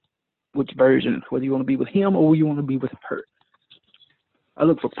 Which version, whether you want to be with him or you want to be with her. I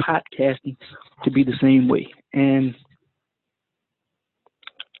look for podcasting to be the same way. And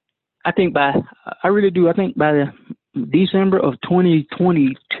I really do. I think by the December of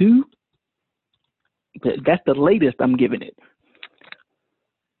 2022, that's the latest I'm giving it.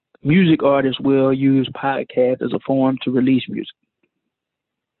 Music artists will use podcasts as a form to release music.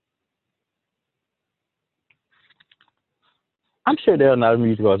 I'm sure there are other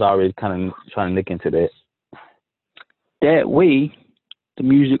music artists already kind of trying to look into that. That way, the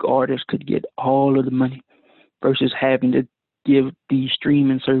music artists could get all of the money versus having to give these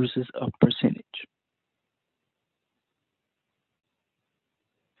streaming services a percentage.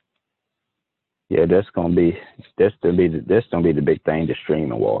 Yeah, that's gonna be the big thing, the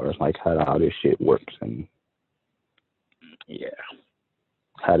streaming wars, like how all this shit works and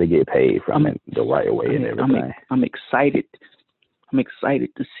how to get paid from it the right way and everything. I'm excited. I'm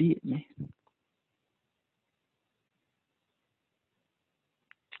excited to see it, man.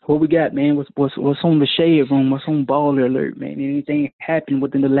 What we got, man? What's on the Shade Room? What's on Baller Alert, man? Anything happened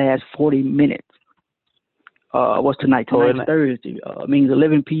within the last 40 minutes? What's tonight? Tonight's Thursday. Means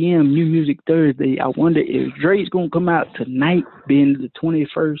 11 p.m. New Music Thursday. I wonder if Drake's gonna come out tonight, being the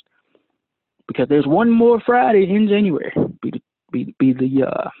 21st, because there's one more Friday in January. Be the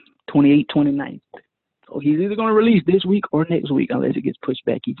 28th, 29th. So he's either gonna release this week or next week, unless it gets pushed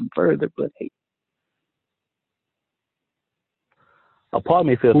back even further. But hey, a part of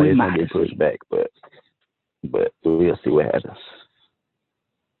me feels like it's gonna get pushed back, but we'll see what happens.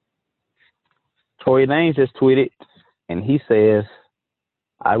 Tory Lanez just tweeted, and he says,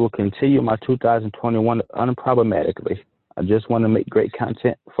 "I will continue my 2021 unproblematically. I just want to make great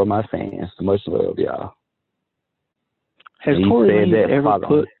content for my fans. Much love, y'all." Has Tory Lanez ever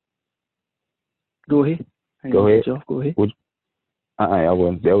put? Go ahead. Go ahead. Go ahead. I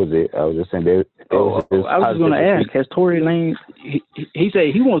wasn't. That was it. I was just saying that. I was just going to ask. Has Tory Lanez? He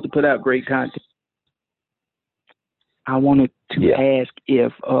said he wants to put out great content. I wanted to ask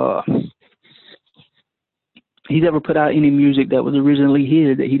if he's ever put out any music that was originally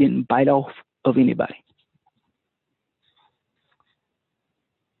his that he didn't bite off of anybody.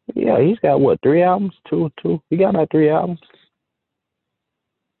 Yeah, he's got what, 3 albums? Two. He got about 3 albums.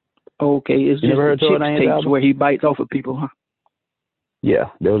 Okay, it's just the Chips tapes where he bites off of people, huh? Yeah,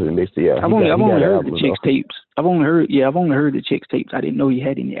 that was a mix. Yeah, I've only heard the Chicks tapes. I've only heard the Chicks tapes. I didn't know he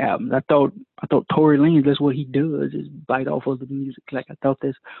had any albums. I thought Tory Lanez, that's what he does, is bite off of the music. Like I thought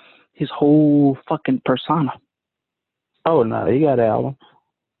that's his whole fucking persona. Oh no, he got an album.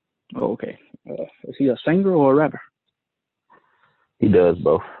 Oh, okay. Is he a singer or a rapper? He does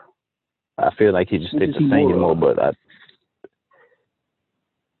both. I feel like he just sticks to singing more, but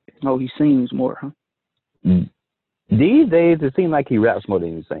Oh, he sings more, huh? These days, it seems like he raps more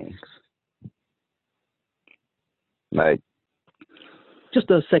than he sings. Like,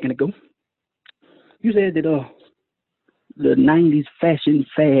 just a second ago, you said that the 90s fashion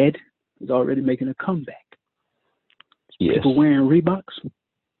fad is already making a comeback. Yes. People wearing Reeboks,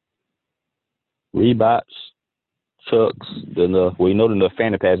 Chucks, we know the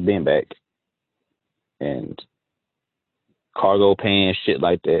fanny pack's been back. And cargo pants, shit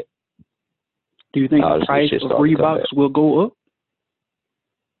like that. Do you think the price of Reeboks will go up?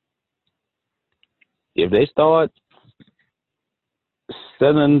 If they start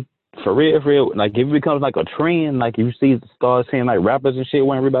selling for real, like if it becomes like a trend, like if you start seeing like rappers and shit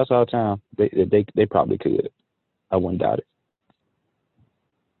wearing Reeboks all the time, they probably could. I wouldn't doubt it.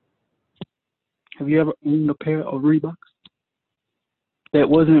 Have you ever owned a pair of Reeboks that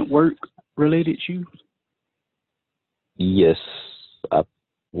wasn't work-related shoes? Yes,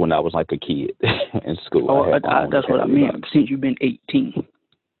 when I was like a kid in school. Oh, that's what I meant. Since you've been 18.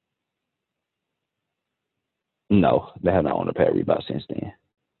 No, they haven't owned a pair of Reeboks since then.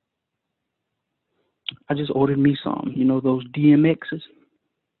 I just ordered me some. You know those DMXs?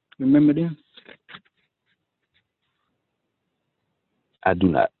 Remember them? I do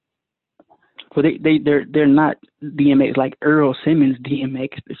not. But they're not DMX like Earl Simmons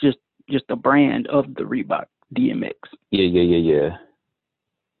DMX. It's just a brand of the Reebok DMX. Yeah.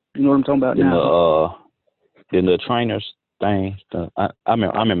 You know what I'm talking about now? The trainers thing. I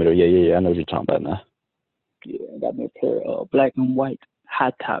remember. Yeah. I know what you're talking about now. Yeah, I got me a pair of black and white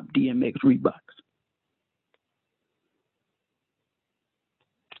high top DMX Reeboks.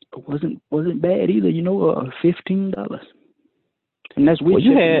 It wasn't bad either. You know, $15, and that's with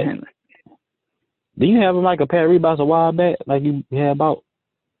shipping and handling. Do you have like a pair of Reeboks a while back? Like you had about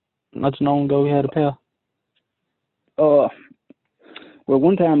not too long ago, you had a pair? Well,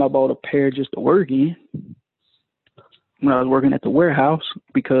 one time I bought a pair just to work in when I was working at the warehouse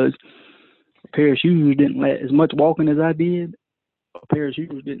because a pair of shoes didn't last as much walking as I did. A pair of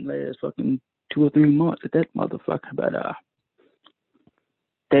shoes didn't last fucking 2 or 3 months at that motherfucker. But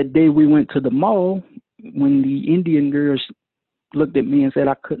that day we went to the mall when the Indian girls looked at me and said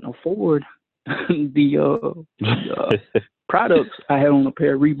I couldn't afford the products, I had on a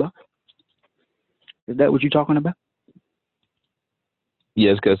pair of Reeboks. Is that what you're talking about?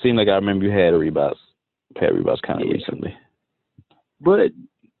 Yes, because it seemed like I remember you had a pair of Reeboks kind of recently. But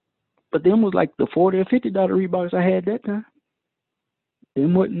them was like the $40 or $50 Reeboks I had that time.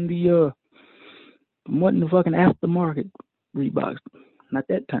 Them wasn't the fucking aftermarket Reeboks. Not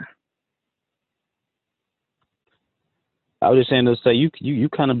that time. I was just saying to say you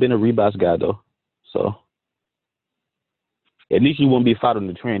kind of been a Reeboks guy though, so at least you wouldn't be following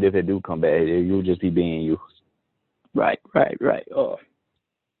the trend if it do come back. You'll just be being you. Right.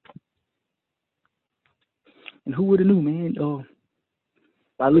 And who would have knew, man?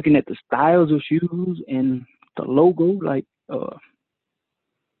 By looking at the styles of shoes and the logo, like I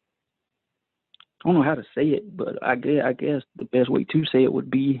don't know how to say it, but I guess the best way to say it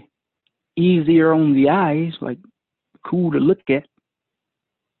would be easier on the eyes, like cool to look at.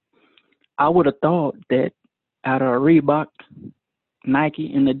 I would have thought that out of Reebok,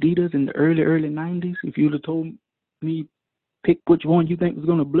 Nike, and Adidas in the early 90s, if you'd have told me pick which one you think was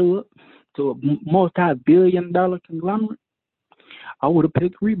going to blow up to a multi-billion-dollar conglomerate, I would have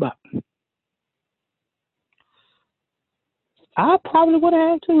picked Reebok. I probably would have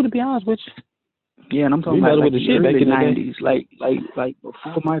had to be honest with you. Yeah, and I'm talking about like the early 90s, like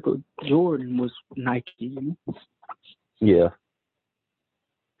before Michael Jordan was Nike, you know? Yeah.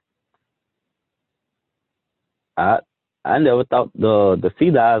 I never thought the sea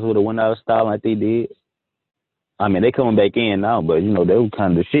guys would have went out of style like they did. I mean, they coming back in now, but you know they were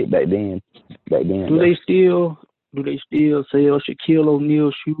kind of the shit back then. Do they still sell Shaquille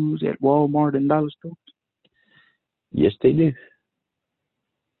O'Neal shoes at Walmart and dollar stores? Yes, they do.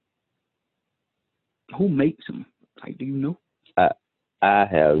 Who makes them? Like, do you know? I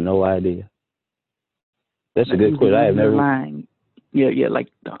have no idea. That's like a good question. I have never. Yeah, like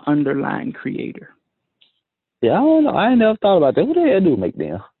the underlying creator. Yeah, I don't know. I ain't never thought about that. Who the hell do make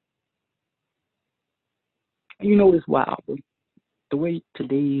them? You know, it's wild. The way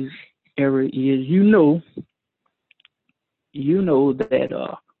today's era is, you know, you know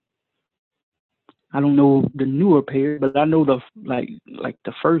that I don't know the newer pair, but I know the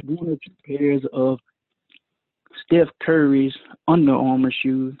the first one or two pairs of Steph Curry's Under Armour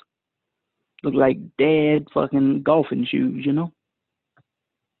shoes look like dad fucking golfing shoes, you know?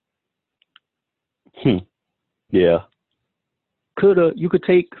 Yeah. You could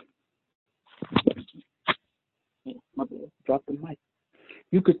take my bad, drop the mic.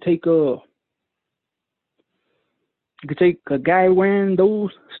 You could take a guy wearing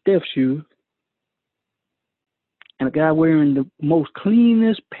those Steph shoes and a guy wearing the most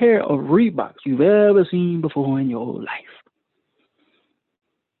cleanest pair of Reeboks you've ever seen before in your life.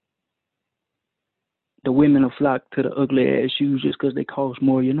 The women will flock to the ugly ass shoes just because they cost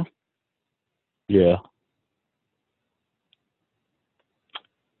more, you know? Yeah.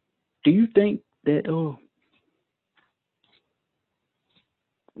 Do you think that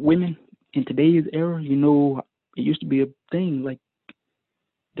women in today's era, you know, it used to be a thing, like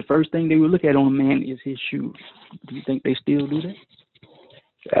the first thing they would look at on a man is his shoes. Do you think they still do that?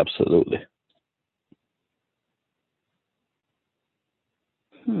 Absolutely.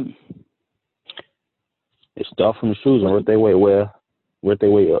 It starts from the shoes and work their way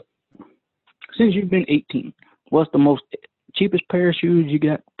up. Since you've been 18, what's the most cheapest pair of shoes you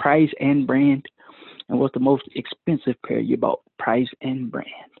got, price and brand? And what's the most expensive pair you bought, price and brand?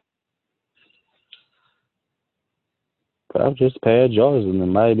 Probably just a pair of Jordans and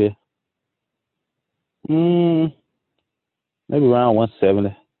then maybe around 170,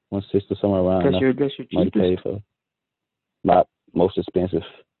 160, somewhere around there. That's your Might pay cheapest? for my most expensive.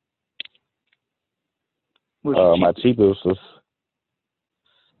 My cheapest was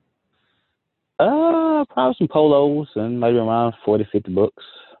probably some polos and maybe around $40-$50.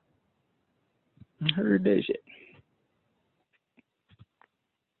 I heard that shit.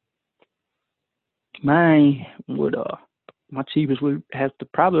 Mine would my cheapest would have to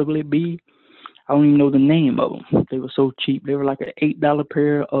probably be, I don't even know the name of them. They were so cheap. They were like an $8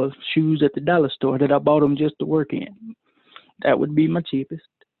 pair of shoes at the dollar store that I bought them just to work in. That would be my cheapest.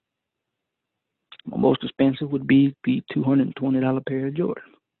 My most expensive would be the $220 pair of Jordans.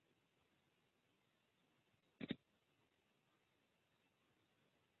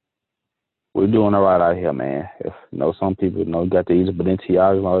 We're doing all right out here, man. If, some people, got the easy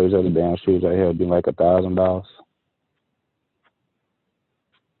Balenciagas and all these other damn shoes out here, it'd be like $1,000.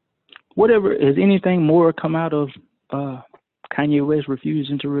 Whatever, has anything more come out of Kanye West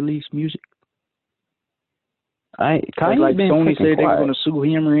refusing to release music? Kanye like been Sony said they were quiet. going to sue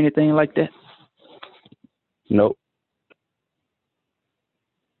him or anything like that? Nope.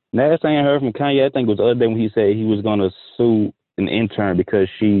 Last thing I heard from Kanye, I think it was the other day when he said he was going to sue an intern because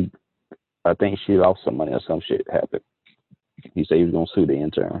I think she lost some money or some shit happened. He said he was going to sue the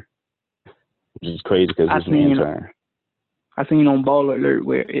intern, which is crazy because he's an intern. I seen on Ball Alert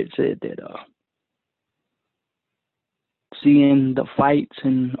where it said that seeing the fights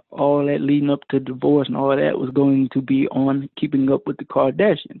and all that leading up to divorce and all that was going to be on Keeping Up with the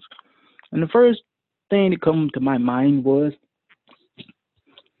Kardashians. And the first thing that came to my mind was,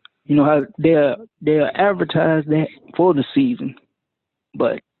 how they'll advertise that for the season,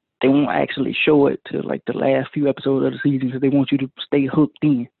 but they won't actually show it to like the last few episodes of the season because they want you to stay hooked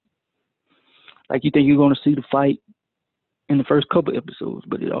in. Like you think you're going to see the fight in the first couple episodes,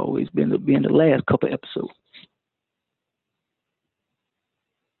 but it always ends up being the last couple episodes.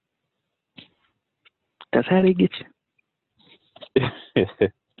 That's how they get you.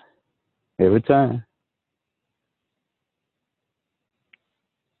 Every time.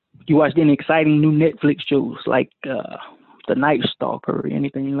 You watched any exciting new Netflix shows like The Night Stalker or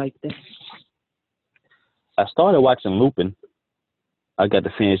anything like that? I started watching Lupin. I got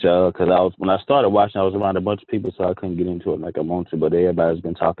to finish because when I started watching, I was around a bunch of people, so I couldn't get into it like I wanted to. But everybody's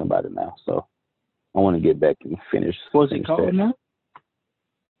been talking about it now, so I want to get back and finish. What's it called now?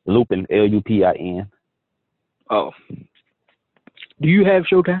 Lupin, Lupin. Oh. Do you have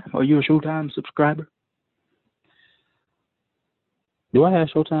Showtime? Are you a Showtime subscriber? Do I have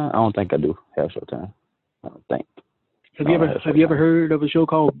Showtime? I don't think I do have Showtime. I don't think. Have you ever heard of a show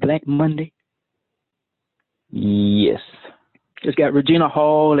called Black Monday? Yes. It's got Regina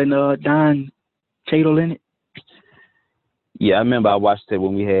Hall and Don Cheadle in it. Yeah, I remember I watched it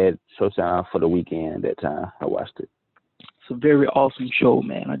when we had Showtime for the weekend that time. I watched it. It's a very awesome show,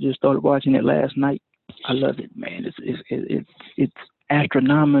 man. I just started watching it last night. I love it, man. It's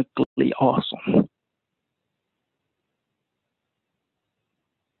astronomically awesome.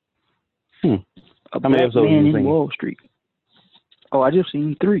 A How many black episodes man have you in seen? Wall Street. Oh, I just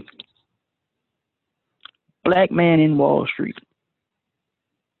seen 3. Black man in Wall Street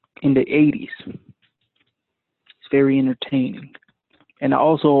in the 80s. It's very entertaining. And I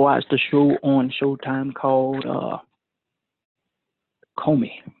also watched a show on Showtime called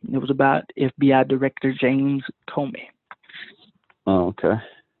Comey. It was about FBI Director James Comey. Oh, okay.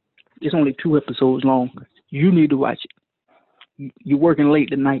 It's only 2 episodes long. You need to watch it. You're working late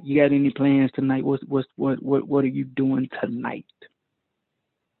tonight. You got any plans tonight? What are you doing tonight?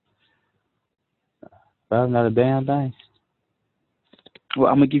 Probably not a damn thing. Well,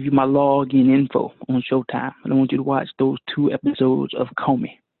 I'm gonna give you my login info on Showtime. I want you to watch those 2 episodes of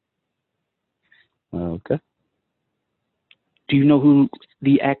Comey. Okay. Do you know who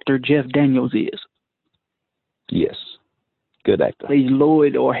the actor Jeff Daniels is? Yes. Good actor. Plays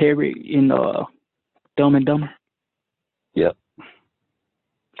Lloyd or Harry in Dumb and Dumber. Yep.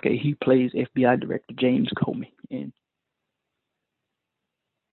 Okay, he plays FBI Director James Comey, and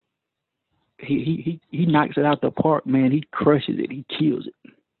he knocks it out the park, man. He crushes it. He kills it.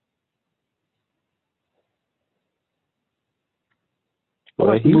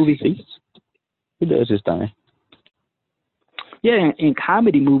 Well, he does his thing. Yeah, in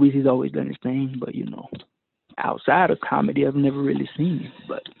comedy movies, he's always done his thing, but outside of comedy, I've never really seen him.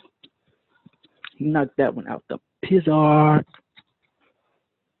 But he knocked that one out the pizzard.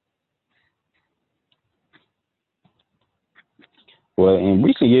 Well, in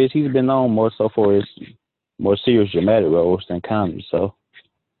recent years, he's been known more so for his more serious dramatic roles than comedy, so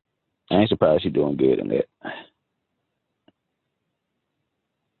I ain't surprised he's doing good in that.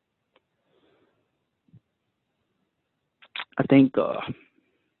 I think the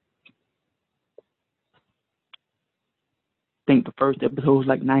first episode was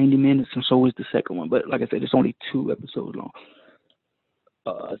like 90 minutes, and so is the second one. But like I said, it's only 2 episodes long.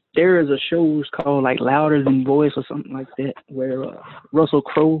 There is a show it's called like Louder Than Voice or something like that, where Russell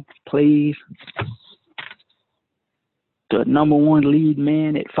Crowe plays the #1 lead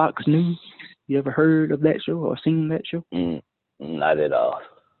man at Fox News. You ever heard of that show or seen that show? Not at all.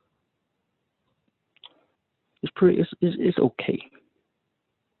 It's okay.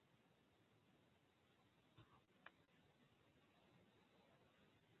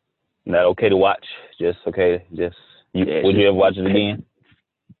 Not okay to watch. Just okay. Would you ever watch it again?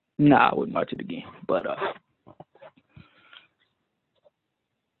 Nah, I wouldn't watch it again. But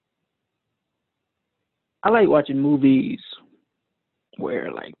I like watching movies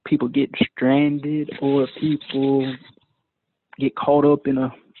where like people get stranded or people get caught up in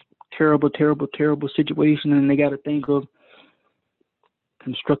a terrible situation, and they got to think of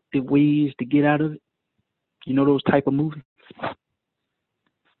constructive ways to get out of it. You know those type of movies?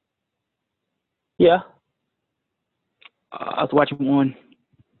 Yeah. I was watching one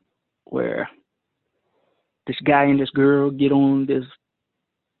where this guy and this girl get on this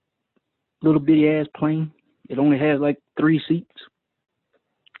little bitty ass plane. It only has like 3 seats.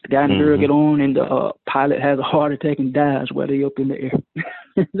 The guy and the girl get on, and the pilot has a heart attack and dies while they up in the air.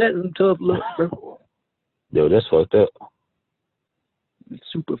 That's some tough luck, bro. Yo, that's fucked up. It's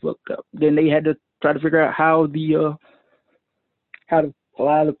super fucked up. Then they had to try to figure out how to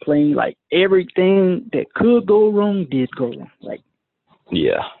fly the plane. Like everything that could go wrong did go wrong. Like,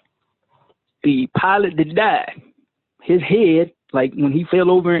 yeah, the pilot that died, his head, like when he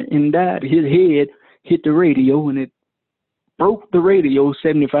fell over and died, his head hit the radio and it broke the radio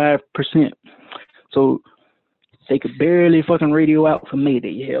 75%. So they could barely fucking radio out for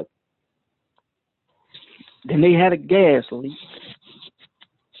Mayday help. Then they had a gas leak.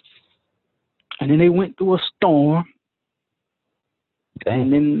 And then they went through a storm.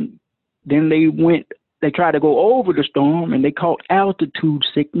 Dang. And then they tried to go over the storm, and they caught altitude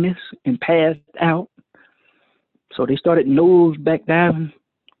sickness and passed out. So they started nose back diving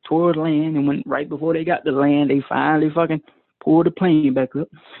toward land, and when right before they got to land, they finally fucking pulled the plane back up.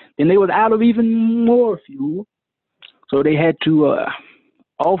 Then they was out of even more fuel. So they had to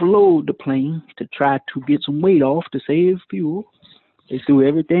offload the plane to try to get some weight off to save fuel. They threw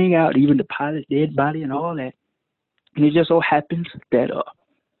everything out, even the pilot's dead body and all that. And it just so happens that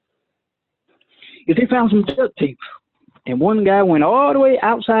if they found some duct tape, and one guy went all the way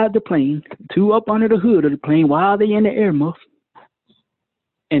outside the plane, 2 up under the hood of the plane while they in the air muff,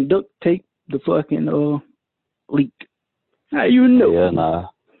 and duct tape the fucking leak. Now you know. Yeah, nah.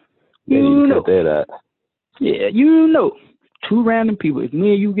 You know. Cut that out. Yeah, you know. 2 random people. If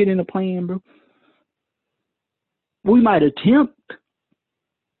me and you get in a plane, bro, we might attempt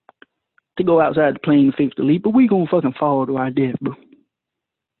to go outside the plane and fix the leak, but we gonna fucking fall to our death, bro.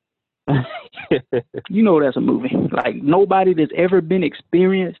 You know that's a movie. Like, nobody that's ever been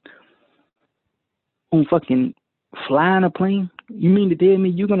experienced on fucking flying a plane. You mean to tell me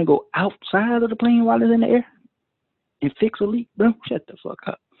you're gonna go outside of the plane while it's in the air and fix a leak, bro? Shut the fuck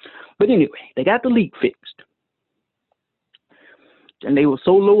up. But anyway, they got the leak fixed. And they were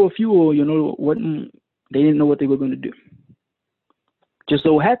so low of fuel, they didn't know what they were going to do. Just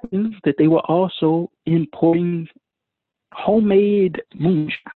so happens that they were also importing homemade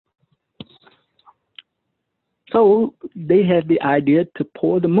moonshine. So they had the idea to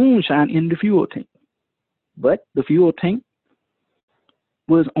pour the moonshine in the fuel tank. But the fuel tank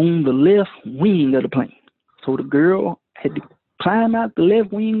was on the left wing of the plane. So the girl had to climb out the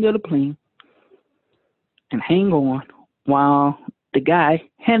left wing of the plane and hang on while the guy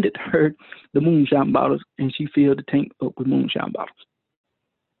handed her the moonshine bottles, and she filled the tank up with moonshine bottles.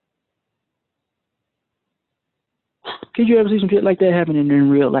 Could you ever see some shit like that happening in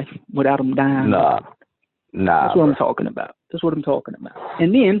real life without them dying? Nah. That's what I'm talking about.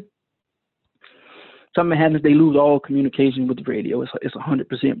 And then something happens, they lose all communication with the radio. It's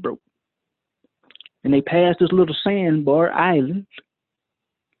 100% broke. And they pass this little sandbar island.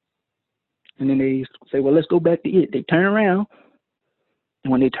 And then they say, well, let's go back to it. They turn around.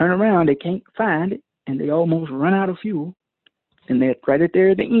 And when they turn around, they can't find it. And they almost run out of fuel. And they're right at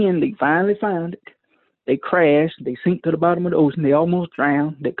there at the end, they finally find it. They crash. They sink to the bottom of the ocean. They almost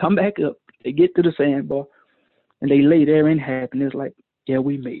drown. They come back up. They get to the sandbar. And they lay there in happiness like, yeah,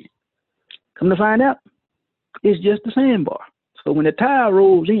 we made it. Come to find out, it's just a sandbar. So when the tide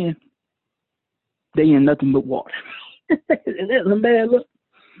rolls in, they in nothing but water. Is that some bad luck?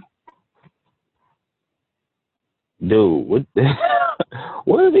 Dude,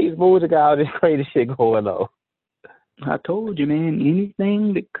 what are these boys that got all this crazy shit going on? I told you, man,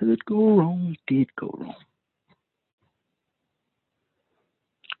 anything that could go wrong did go wrong.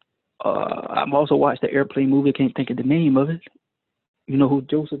 I've also watched the airplane movie. I can't think of the name of it. You know who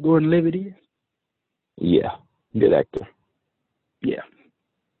Joseph Gordon-Levitt is? Yeah, good actor. Yeah.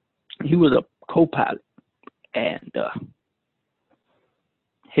 He was a co-pilot, and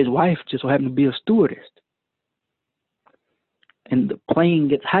his wife just so happened to be a stewardess. And the plane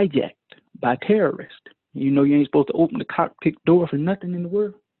gets hijacked by terrorists. You know you ain't supposed to open the cockpit door for nothing in the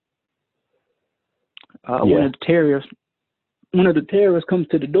world. One of the terrorists comes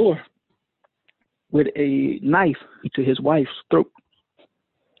to the door with a knife to his wife's throat.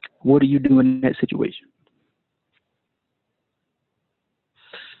 What do you do in that situation?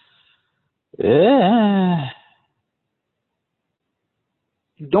 Yeah.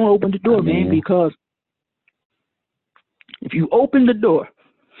 You don't open the door, man, because if you open the door,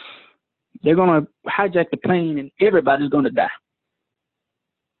 they're going to hijack the plane and everybody's going to die.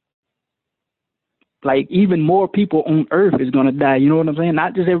 Like, even more people on Earth is going to die. You know what I'm saying?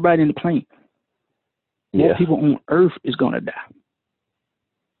 Not just everybody in the plane. More people on Earth is going to die.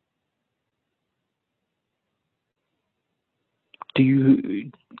 Do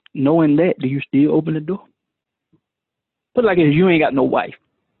you, knowing that, do you still open the door? But like if you ain't got no wife.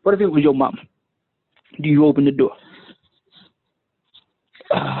 What if it was your mama? Do you open the door?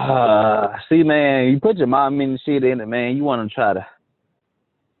 See, man, you put your mom in the shit in it, man. You want to try to.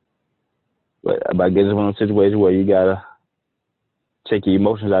 But I guess it's one of those situations where you gotta take your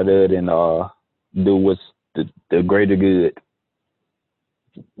emotions out of it and do what's the greater good.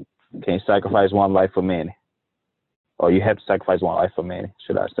 You can't sacrifice one life for many. Or you have to sacrifice one life for many,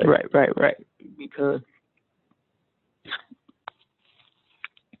 should I say. Right. Because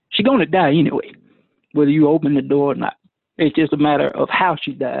she's gonna die anyway, whether you open the door or not. It's just a matter of how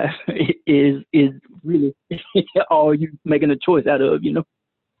she dies is really all you making a choice out of, you know.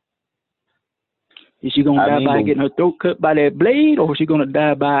 Is she gonna die by getting her throat cut by that blade, or is she gonna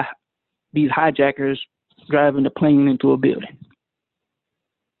die by these hijackers driving the plane into a building?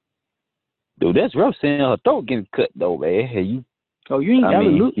 Dude, that's rough seeing her throat getting cut though, man. You ain't gotta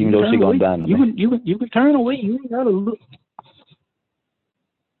look. Even though she gonna die. You can turn away. You ain't gotta look.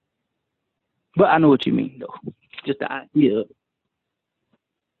 But I know what you mean, though. Just the idea of it.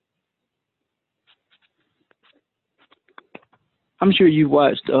 I'm sure you've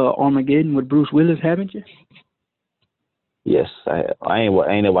watched Armageddon with Bruce Willis, haven't you? Yes, I have. I ain't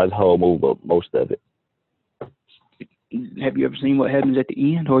never watched the whole movie, but most of it. Have you ever seen what happens at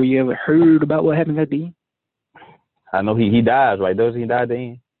the end, or you ever heard about what happens at the end? I know he dies, right? Doesn't he die at the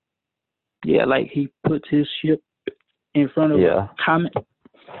end? Yeah, like he puts his ship in front of a comet.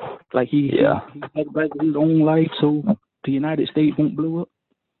 Like he sacrificed his own life so the United States won't blow up.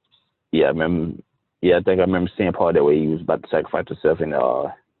 Yeah, I remember. Yeah, I think I remember seeing part of that where he was about to sacrifice himself, and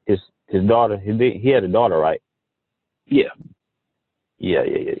his daughter. He had a daughter, right? Yeah. Yeah.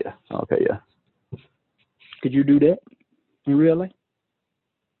 Okay, yeah. Could you do that in real life?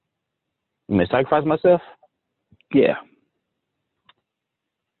 You mean sacrifice myself? Yeah.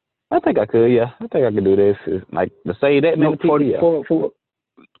 I think I could. Yeah, I think I could do this. Like to save that many people.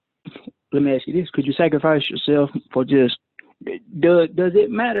 Let me ask you this: could you sacrifice yourself for just Does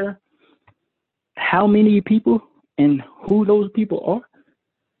it matter how many people and who those people are?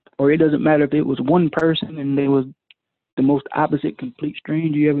 Or it doesn't matter if it was one person and they was the most opposite, complete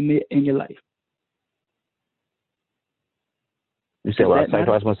stranger you ever met in your life? You said, "Will I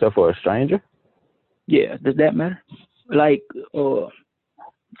sacrifice myself for a stranger?" Yeah, does that matter? Like,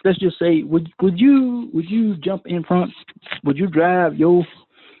 let's just say, would you jump in front? Would you drive your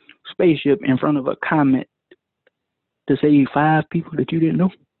spaceship in front of a comet to save 5 people that you didn't know?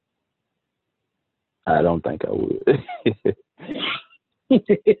 I don't think I would.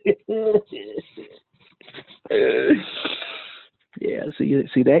 Yeah,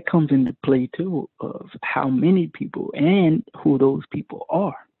 see, that comes into play too, of how many people and who those people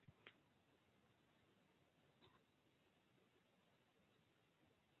are.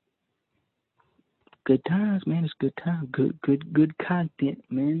 Good times, man. It's good time. Good content,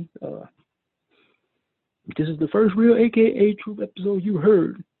 man. This is the first real AKA Truth episode you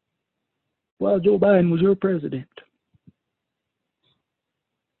heard while Joe Biden was your president.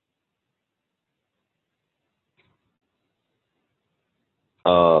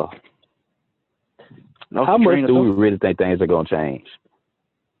 How much do we really think things are going to change?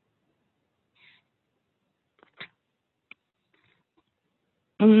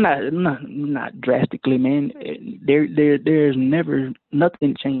 Not drastically, man. There's never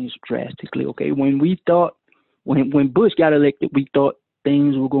nothing changed drastically. Okay, when Bush got elected, we thought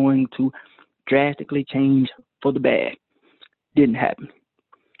things were going to drastically change for the bad. Didn't happen.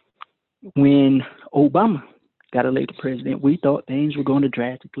 When Obama got elected president, we thought things were going to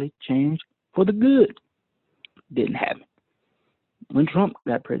drastically change for the good. Didn't happen. When Trump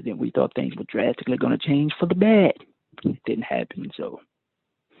got president, we thought things were drastically going to change for the bad. Didn't happen. So,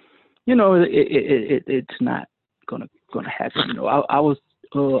 it's not gonna happen. I was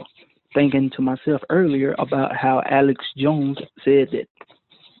thinking to myself earlier about how Alex Jones said that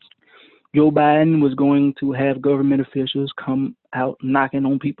Joe Biden was going to have government officials come out knocking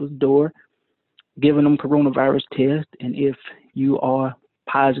on people's door, giving them coronavirus tests, and if you are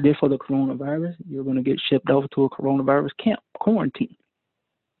positive for the coronavirus, you're going to get shipped over to a coronavirus camp, quarantine.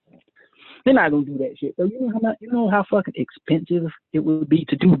 They're not going to do that shit. So you know how fucking expensive it would be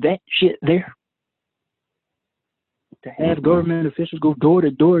to do that shit there? To have government officials go door to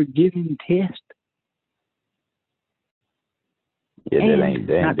door giving tests? Yeah, and that ain't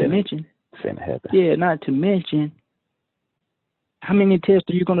not to mention, finna happen. Yeah, not to mention, how many tests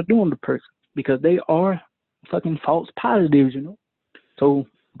are you going to do on the person? Because they are fucking false positives, So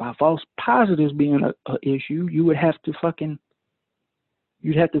by false positives being a issue, you'd have to fucking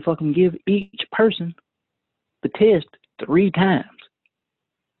give each person the test 3 times.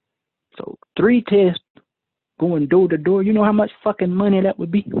 So 3 tests going door to door. You know how much fucking money that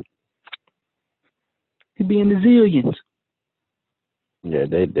would be? It'd be in the zillions. Yeah,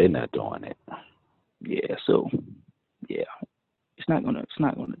 they're not doing it. Yeah, so yeah, it's not gonna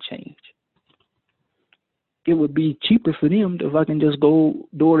change. It would be cheaper for them to fucking just go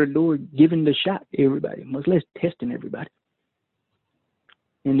door to door giving the shot to everybody, much less testing everybody.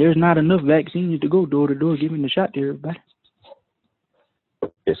 And there's not enough vaccines to go door to door giving the shot to everybody.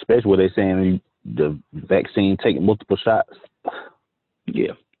 Especially where they're saying the vaccine taking multiple shots.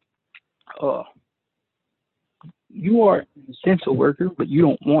 Yeah. You are an essential worker, but you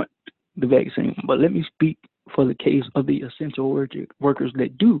don't want the vaccine. But let me speak for the case of the essential workers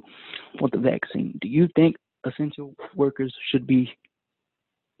that do want the vaccine. Do you think essential workers should be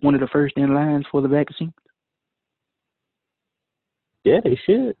one of the first in lines for the vaccine? Yeah, they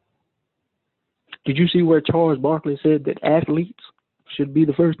should. Did you see where Charles Barkley said that athletes should be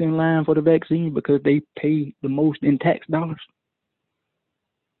the first in line for the vaccine because they pay the most in tax dollars?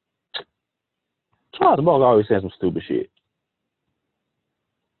 Charles Barkley always says some stupid shit.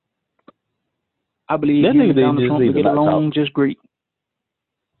 I believe that him and nigga Donald Trump would get along just great.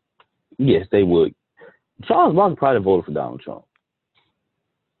 Yes, they would. Charles Barkley probably voted for Donald Trump.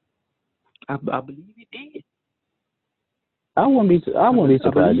 I believe he did. I wouldn't be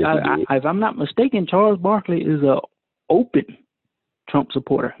surprised if he did. If I'm not mistaken, Charles Barkley is a open Trump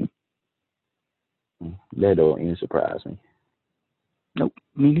supporter. That don't even surprise me. Nope,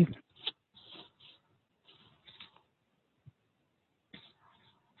 me neither.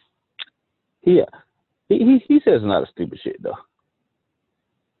 Yeah, he says a lot of stupid shit though.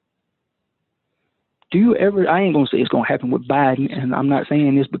 Do you ever? I ain't gonna say it's gonna happen with Biden, and I'm not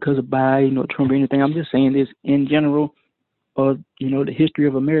saying this because of Biden or Trump or anything. I'm just saying this in general. The history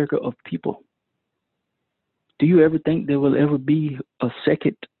of America, of people. Do you ever think there will ever be a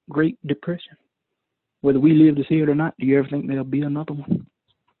second Great Depression? Whether we live to see it or not, do you ever think there'll be another one?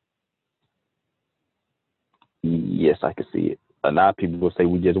 Yes, I can see it. A lot of people will say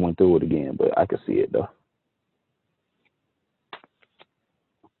we just went through it again, but I can see it though.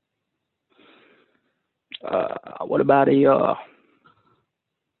 What about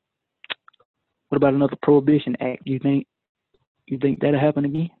another Prohibition Act? You think that'll happen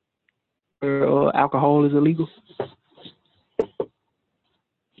again? Where alcohol is illegal?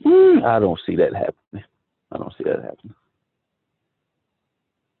 I don't see that happening.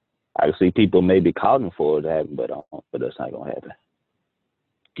 I can see people maybe calling for it to happen, but that's not gonna happen.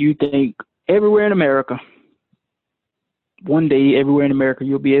 Do you think everywhere in America, one day everywhere in America,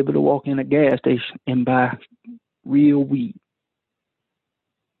 you'll be able to walk in a gas station and buy real weed?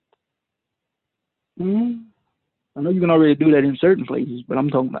 I know you can already do that in certain places, but I'm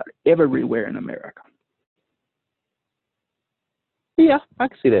talking about everywhere in America. Yeah, I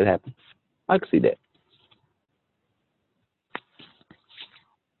can see that happen. I can see that.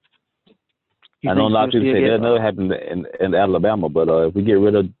 I know a lot of people say that never happened in Alabama, but if we get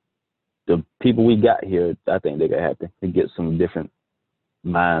rid of the people we got here, I think they can happen. We get some different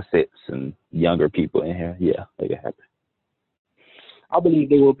mindsets and younger people in here. Yeah, they can happen. I believe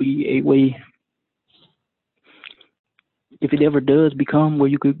there will be a way, if it ever does become where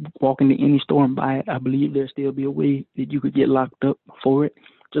you could walk into any store and buy it. I believe there'll still be a way that you could get locked up for it.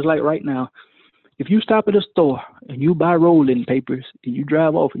 Just like right now, if you stop at a store and you buy rolling papers and you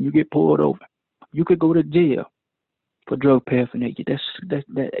drive off and you get pulled over, you could go to jail for drug paraphernalia.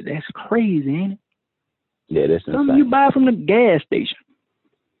 That's crazy, ain't it? Yeah, that's insane. Something you buy from the gas station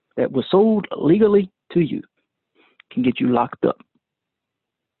that was sold legally to you can get you locked up.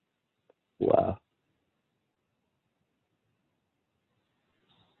 Wow.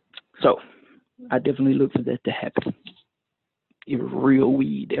 So I definitely look for that to happen. If real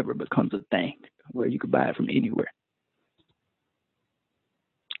weed ever becomes a thing where you could buy it from anywhere.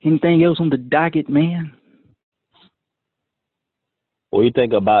 Anything else on the docket, man? What do you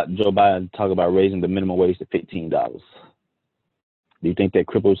think about Joe Biden talking about raising the minimum wage to $15? Do you think that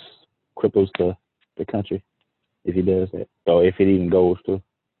cripples the country if he does that, or if it even goes to?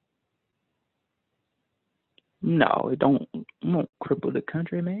 No, it won't cripple the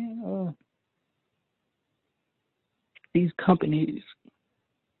country, man. These companies,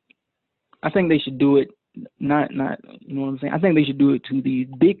 I think they should do it. Not, you know what I'm saying? I think they should do it to these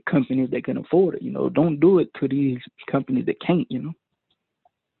big companies that can afford it. You know, don't do it to these companies that can't. You know,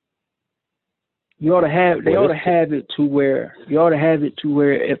 they ought to have it to where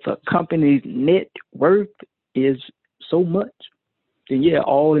if a company's net worth is so much, then yeah,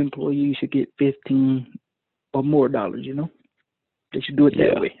 all employees should get $15 or more. You know, they should do it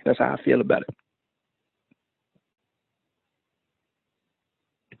that way. That's how I feel about it.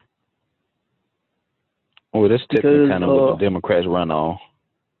 Well, that's typically kind of what the Democrats run on.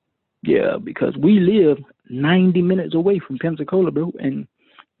 Yeah, because we live 90 minutes away from Pensacola, bro, and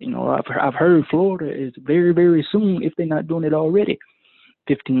you know I've heard Florida is very, very soon, if they're not doing it already,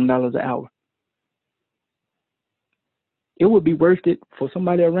 $15 an hour. It would be worth it for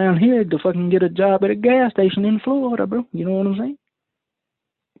somebody around here to fucking get a job at a gas station in Florida, bro. You know what I'm saying?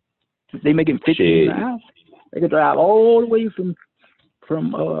 If they making $15 an hour, they could drive all the way from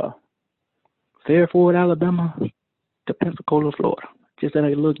Fairfield, Alabama to Pensacola, Florida, just at a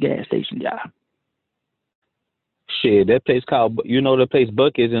little gas station job. Shit, that place called, the place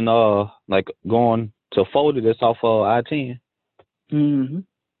Buc-ee's in like going to Foley, that's off I-10. Mm-hmm.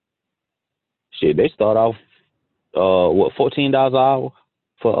 Shit, they start off $14 an hour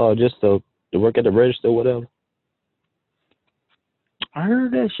for just to work at the register or whatever. I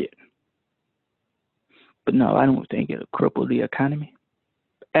heard that shit. But no, I don't think it'll cripple the economy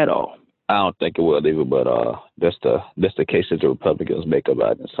at all. I don't think it will either, but that's the case that the Republicans make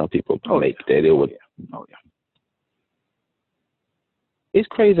about it, and some people make that it would. Oh yeah. It's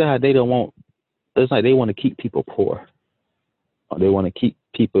crazy how they don't want. It's like they want to keep people poor, or they want to keep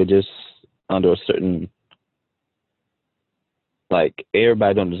people just under a certain. Like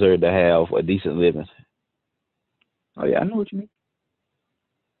everybody don't deserve to have a decent living. Oh yeah, I know what you mean.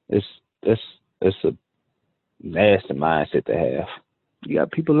 It's a nasty mindset to have. You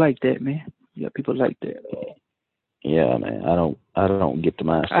got people like that, man. You got people like that. Yeah, man. I don't get the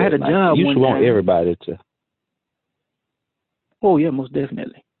mindset. I had a job. You should want everybody to. Oh yeah, most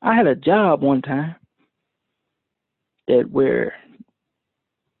definitely. I had a job one time where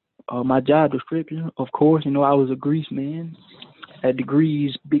my job description, of course, I was a grease man. Had to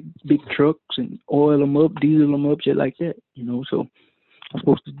grease big trucks and oil them up, diesel them up, shit like that. So I'm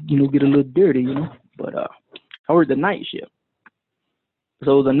supposed to, get a little dirty, But I worked the night shift.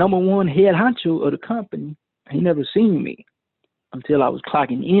 So the number one head honcho of the company, he never seen me until I was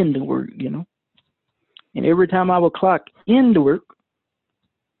clocking in to work, And every time I would clock into work,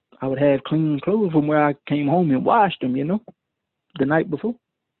 I would have clean clothes from where I came home and washed them, the night before.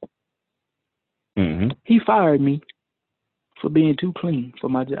 Mm-hmm. He fired me for being too clean for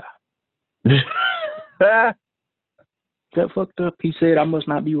my job. That fucked up. He said I must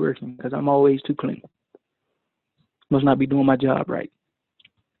not be working because I'm always too clean. Must not be doing my job right.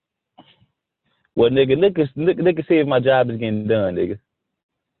 Well, nigga, look and see if my job is getting done, nigga.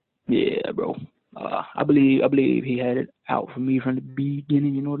 Yeah, bro. I believe he had it out for me from the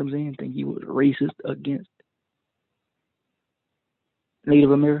beginning. You know what I'm saying? I think he was racist against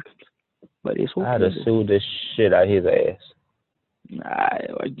Native Americans. But it's okay. I'd have sued this shit out his ass.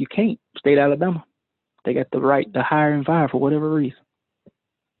 You can't. State of Alabama. They got the right to hire and fire for whatever reason.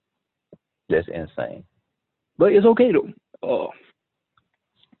 That's insane. But it's okay though.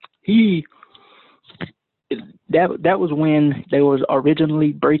 That was when they was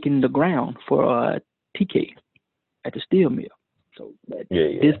originally breaking the ground for TK at the steel mill. So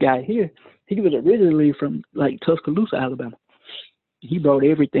this guy here, he was originally from like Tuscaloosa, Alabama. He brought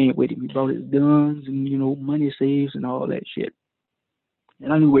everything with him. He brought his guns and money safes and all that shit.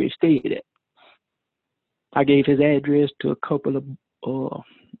 And I knew where he stayed at. I gave his address to a couple of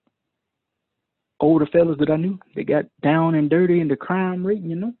older fellas that I knew. They got down and dirty in the crime rate,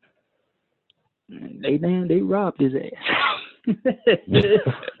 And they robbed his ass.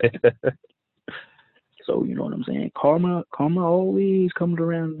 So you know what I'm saying? Karma always comes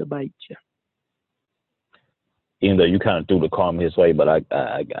around to bite you. Even though you kind of threw the karma his way, but I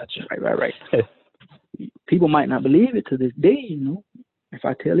got you. Right. People might not believe it to this day, If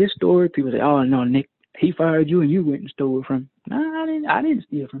I tell this story, people say, "Oh no, Nick, he fired you and you went and stole from him." Nah, I didn't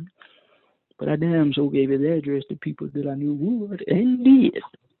steal from him. But I damn sure gave his address to people that I knew would and did.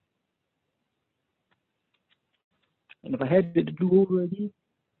 And if I had it to do over again,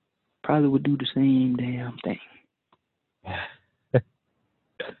 probably would do the same damn thing.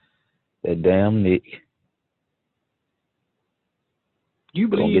 That damn Nick. Do you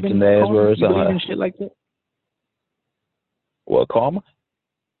believe in karma? You believe in shit like that? What, karma?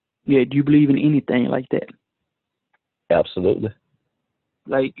 Yeah, do you believe in anything like that? Absolutely.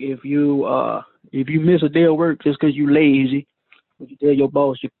 Like if you miss a day of work just because you lazy, you tell your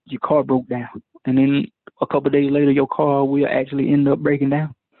boss your car broke down, and then a couple of days later your car will actually end up breaking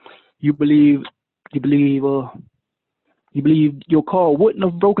down. You believe your car wouldn't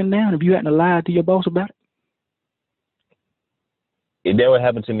have broken down if you hadn't lied to your boss about it? If that would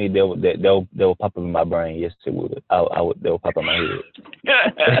happen to me, they'll pop up in my brain. Yes, it would. They'll pop in my head.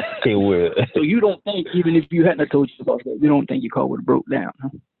 It would. So you don't think, even if you hadn't told your boss that, you don't think your car would have broke down, huh?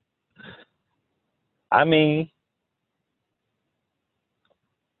 I mean,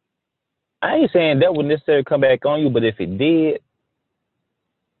 I ain't saying that would necessarily come back on you, but if it did,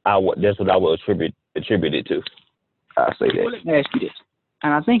 that's what I would attribute it to. I'll say that. Well, let me ask you this,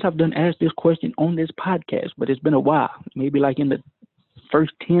 and I think I've done asked this question on this podcast, but it's been a while, maybe like in the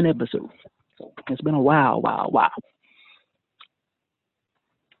first 10 episodes. So it's been a while.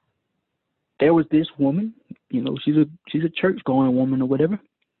 There was this woman, she's a church-going woman or whatever.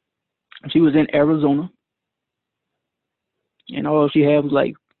 She was in Arizona, and all she had was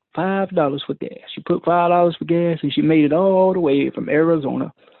like $5 for gas. She put $5 for gas, and she made it all the way from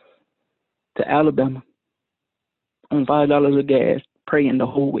Arizona to Alabama on $5 of gas, praying the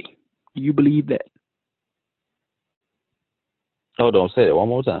whole way. Do you believe that? Hold on, say it one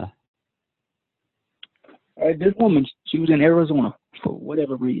more time. All right, this woman, she was in Arizona for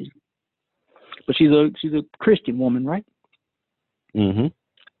whatever reason, but she's a Christian woman, right? Mm-hmm.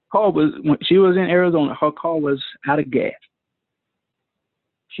 When she was in Arizona, her car was out of gas.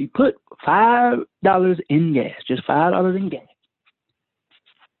 She put $5 in gas, just $5 in gas.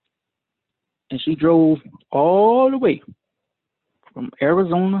 And she drove all the way from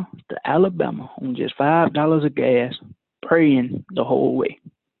Arizona to Alabama on just $5 of gas, praying the whole way.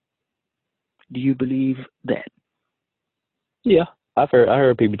 Do you believe that? Yeah, I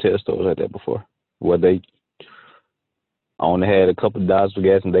heard people tell stories like that before, where they only had a couple of dollars for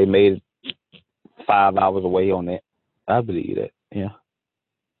gas and they made it 5 hours away on that. I believe that. Yeah.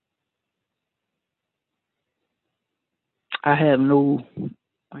 I have no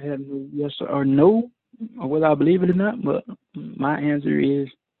yes or no, or whether I believe it or not, but my answer is,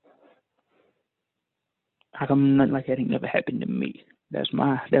 how come nothing like that ain't never happened to me? That's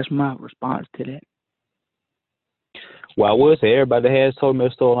my response to that. Well, I would say everybody that has told me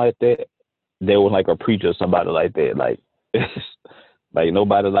a story like that, there was like a preacher or somebody like that. Like, like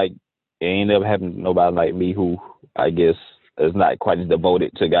nobody like, it ain't never happened to nobody like me who I guess is not quite as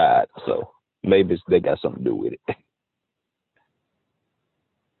devoted to God. So maybe they got something to do with it.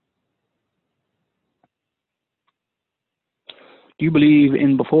 Do you believe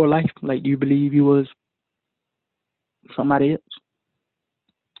in before life? Like, do you believe you was somebody else?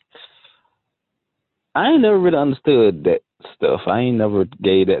 I ain't never really understood that stuff. I ain't never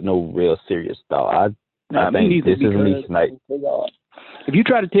gave that no real serious thought. I think this is me. Like, if you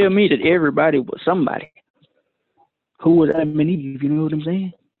try to tell me that everybody was somebody, who was Adam and Eve? You know what I'm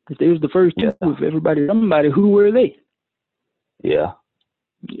saying? If they was the first two, if everybody somebody, who were they? Yeah.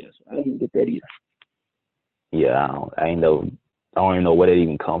 Yes, I didn't get that either. Yeah, I don't even know where that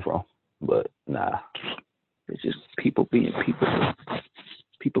even come from. But nah. It's just people being people.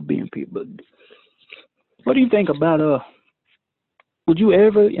 People being people. What do you think about would you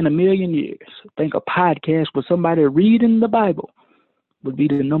ever in a million years think a podcast with somebody reading the Bible would be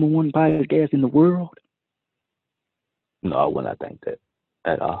the #1 podcast in the world? No, I would not think that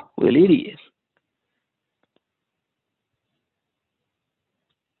at all. Well, it is.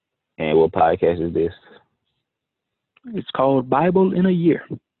 And what podcast is this? It's called Bible in a Year.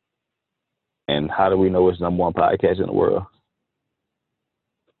 And how do we know it's #1 podcast in the world?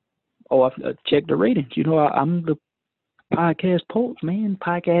 Oh, I've checked the ratings. You know, I'm the podcast pulse, man.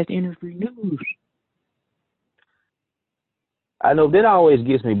 Podcast industry news. I know that always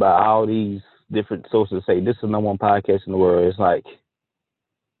gets me by all these different sources say this is #1 podcast in the world. It's like,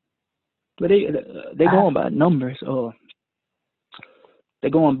 but they going by numbers. They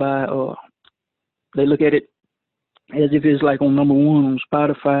going by they look at it as if it's like on #1 on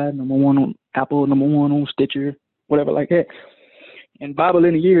Spotify, #1 on Apple, #1 on Stitcher, whatever like that. And Bible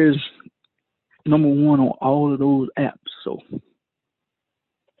in a Year is #1 on all of those apps. So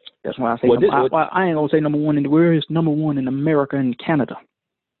that's why I say I ain't gonna say #1 in the world. It's #1 in America and Canada.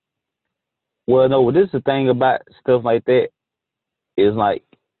 Well, no, this is the thing about stuff like that is like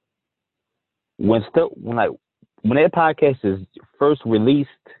when that podcast is first released,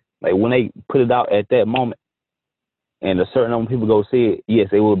 like when they put it out at that moment, and a certain number of people go see it,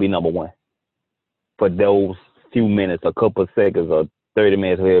 yes, it will be #1 for those few minutes, a couple of seconds, or 30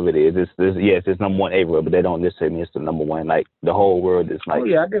 minutes, whatever it is. Yes, it's #1 everywhere, but they don't necessarily mean it's the #1. Like the whole world is like, oh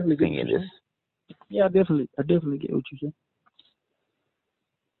yeah, I definitely get this. Yeah, I definitely get what you said.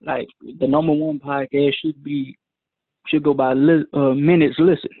 Like the #1 podcast should go by minutes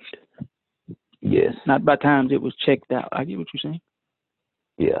listened. Yes. Not by times it was checked out. I get what you're saying.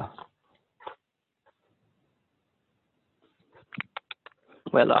 Yeah.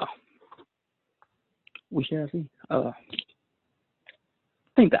 Well, we shall see. I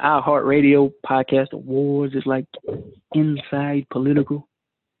think the iHeartRadio Podcast Awards is like inside political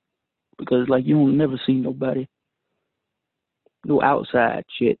because like you don't never see nobody, no outside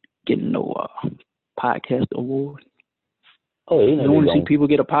shit getting no podcast award. Oh, you only see people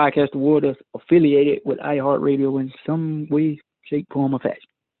get a podcast award that's affiliated with iHeartRadio in some way, shape, form, or fashion.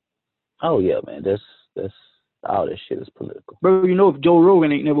 Oh yeah, man, that's all this shit is political. Bro, you know if Joe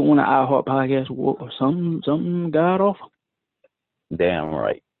Rogan ain't never won an iHeart Podcast award or something got off. Damn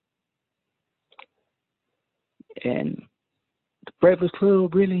right. And the Breakfast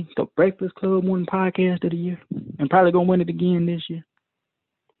Club, really? The Breakfast Club won Podcast of the Year and probably gonna win it again this year.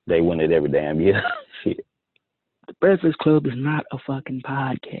 They win it every damn year. Shit. The Breakfast Club is not a fucking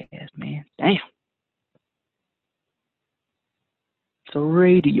podcast, man. Damn. It's a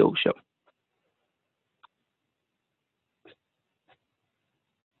radio show.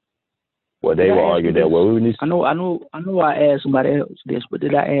 Well, they will argue that. Well, we need. I know. I asked somebody else this, but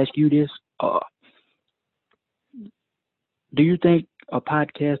did I ask you this? Do you think a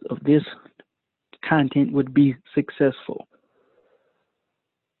podcast of this content would be successful?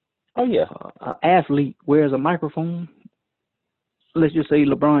 Oh yeah. An athlete wears a microphone. Let's just say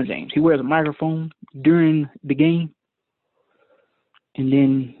LeBron James. He wears a microphone during the game, and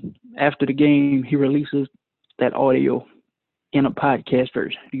then after the game, he releases that audio in a podcast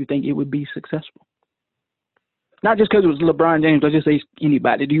version. Do you think it would be successful? Not just because it was LeBron James, let's just say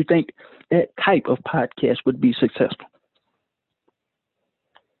anybody. Do you think that type of podcast would be successful?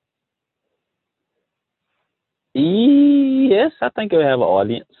 Yes, I think it would have an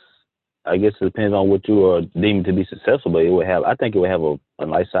audience. I guess it depends on what you are deemed to be successful, but I think it would have a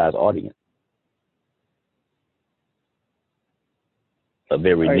nice size audience. A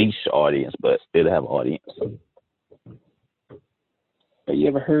very niche audience, but it'll have an audience. Have you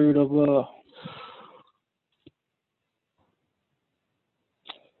ever heard of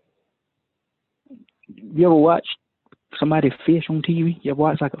you ever watch somebody fish on TV? You ever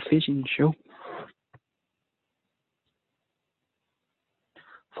watch like a fishing show?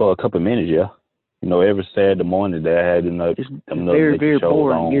 For a couple of minutes, yeah. You know, every Saturday morning they had it's very, very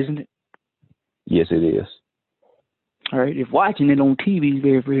boring, on. Isn't it? Yes, it is. All right. If watching it on TV is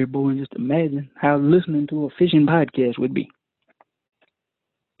very, very boring, just imagine how listening to a fishing podcast would be.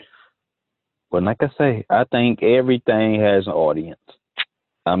 But like I say, I think everything has an audience.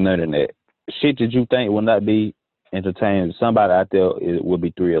 I'm learning that. Shit that you think will not be entertaining, somebody out there will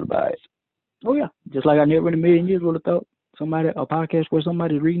be thrilled by it. Oh yeah, just like I never in a million years would have thought a podcast where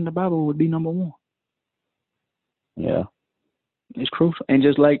somebody's reading the Bible would be number one. Yeah, it's crucial. And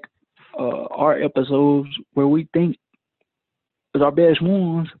just like our episodes where we think is our best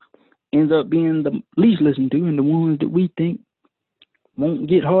ones ends up being the least listened to, and the ones that we think won't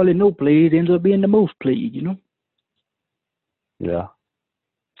get hardly no plays ends up being the most played. You know? Yeah.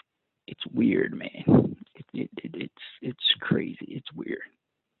 It's weird, man. It's crazy. It's weird.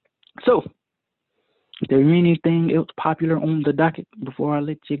 So, is there anything else popular on the docket before I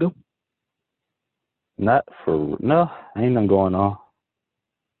let you go? No, ain't nothing going on.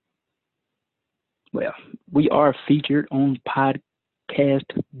 Well, we are featured on Podcast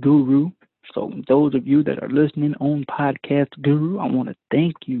Guru. So those of you that are listening on Podcast Guru, I want to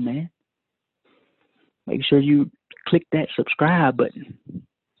thank you, man. Make sure you click that subscribe button.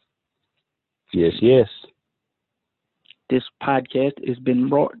 Yes, yes. This podcast has been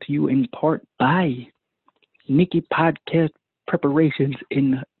brought to you in part by Nikki Podcast Preparations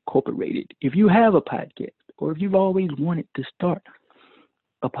Incorporated. If you have a podcast, or if you've always wanted to start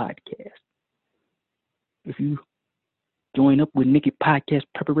a podcast, if you join up with Nikki Podcast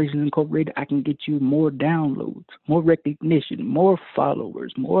Preparations Incorporated, I can get you more downloads, more recognition, more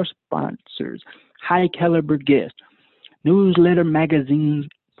followers, more sponsors, high caliber guests, newsletter, magazines,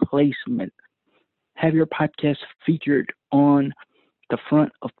 placement. Have your podcast featured on the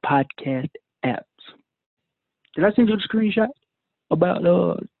front of podcast apps. Did I send you the screenshot about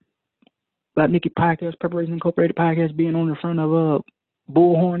Nikki Podcast Preparations Incorporated podcast being on the front of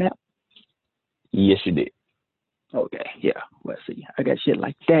Bullhorn app? Yes, you did. Okay, yeah. Let's see. I got shit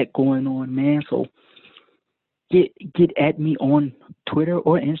like that going on, man. So get at me on Twitter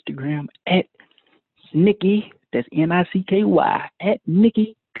or Instagram at Nikki. That's Nicky at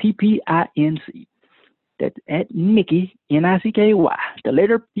Nikki PPINC. That's at Nikki Nicky. The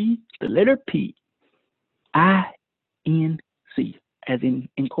letter P INC as in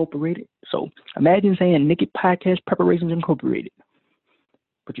incorporated. So imagine saying Nikki Podcast Preparations Incorporated.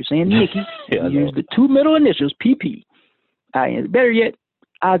 But you're saying Nikki, yeah, you use the two middle initials, PP. Better yet,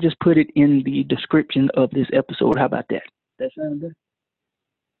 I'll just put it in the description of this episode. How about that? That sound good?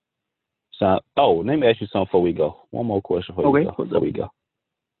 Let me ask you something before we go. One more question before we go.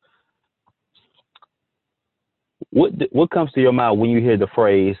 What comes to your mind when you hear the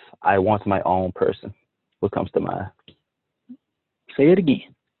phrase, I want my own person? What comes to mind? Say it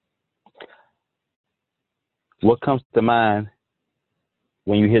again. What comes to mind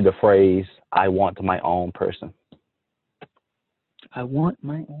when you hear the phrase, I want my own person? I want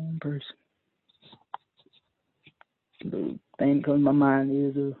my own person. The thing that comes to my mind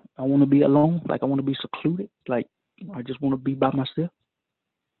is I want to be alone. Like I want to be secluded. Like I just want to be by myself.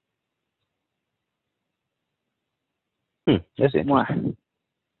 That's interesting. Why?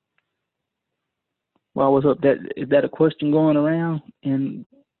 Well, what's up? Is that a question going around and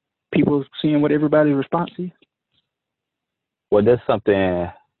people seeing what everybody's response is? Well, that's something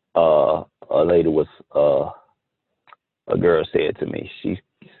a lady a girl said to me. She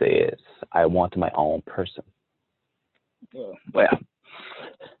says, I want my own person. Well,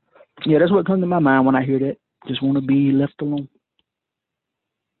 yeah, that's what comes to my mind when I hear that. Just want to be left alone.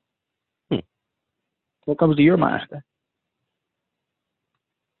 What comes to your mind?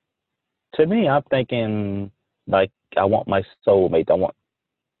 To me, I'm thinking like I want my soulmate. I want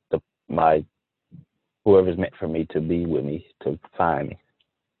my whoever's meant for me to be with me, to find me,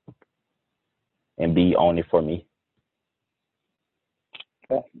 and be only for me.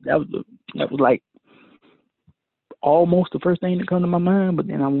 That was like almost the first thing that come to my mind, but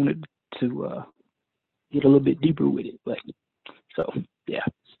then I wanted to get a little bit deeper with it. Like, so yeah.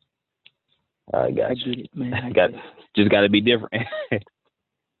 I got you. I get it, man. Just got to be different.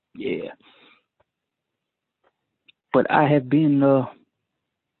 Yeah. But I have been.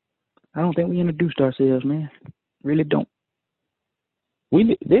 I don't think we introduced ourselves, man. Really don't. We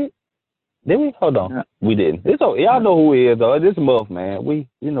did we? Hold on. No. We didn't. Y'all know who we is, though. This month, man.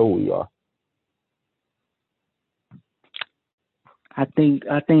 You know who we are. I think.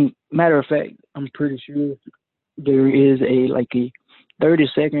 Matter of fact, I'm pretty sure there is a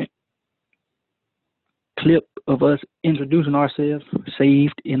 30-second clip of us introducing ourselves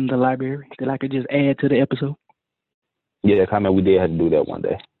saved in the library that I could just add to the episode. Yeah, comment. We did have to do that one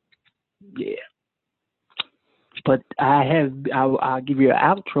day. Yeah. But I'll give you an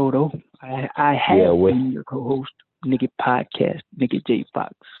outro though. I have been your co-host, Nikki Podcast, Nikki J.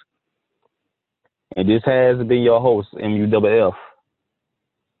 Fox. And this has been your host, MUFF.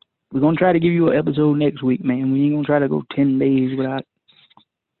 We're gonna try to give you an episode next week, man. We ain't gonna try to go 10 days without.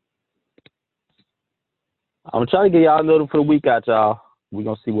 I'm gonna try to get y'all another for the week out, y'all. We're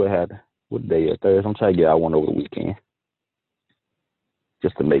gonna see what happens. What day is Thursday? I'm trying to get y'all one over the weekend.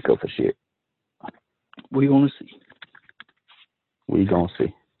 Just to make up for shit. We're gonna see. We gonna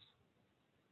see.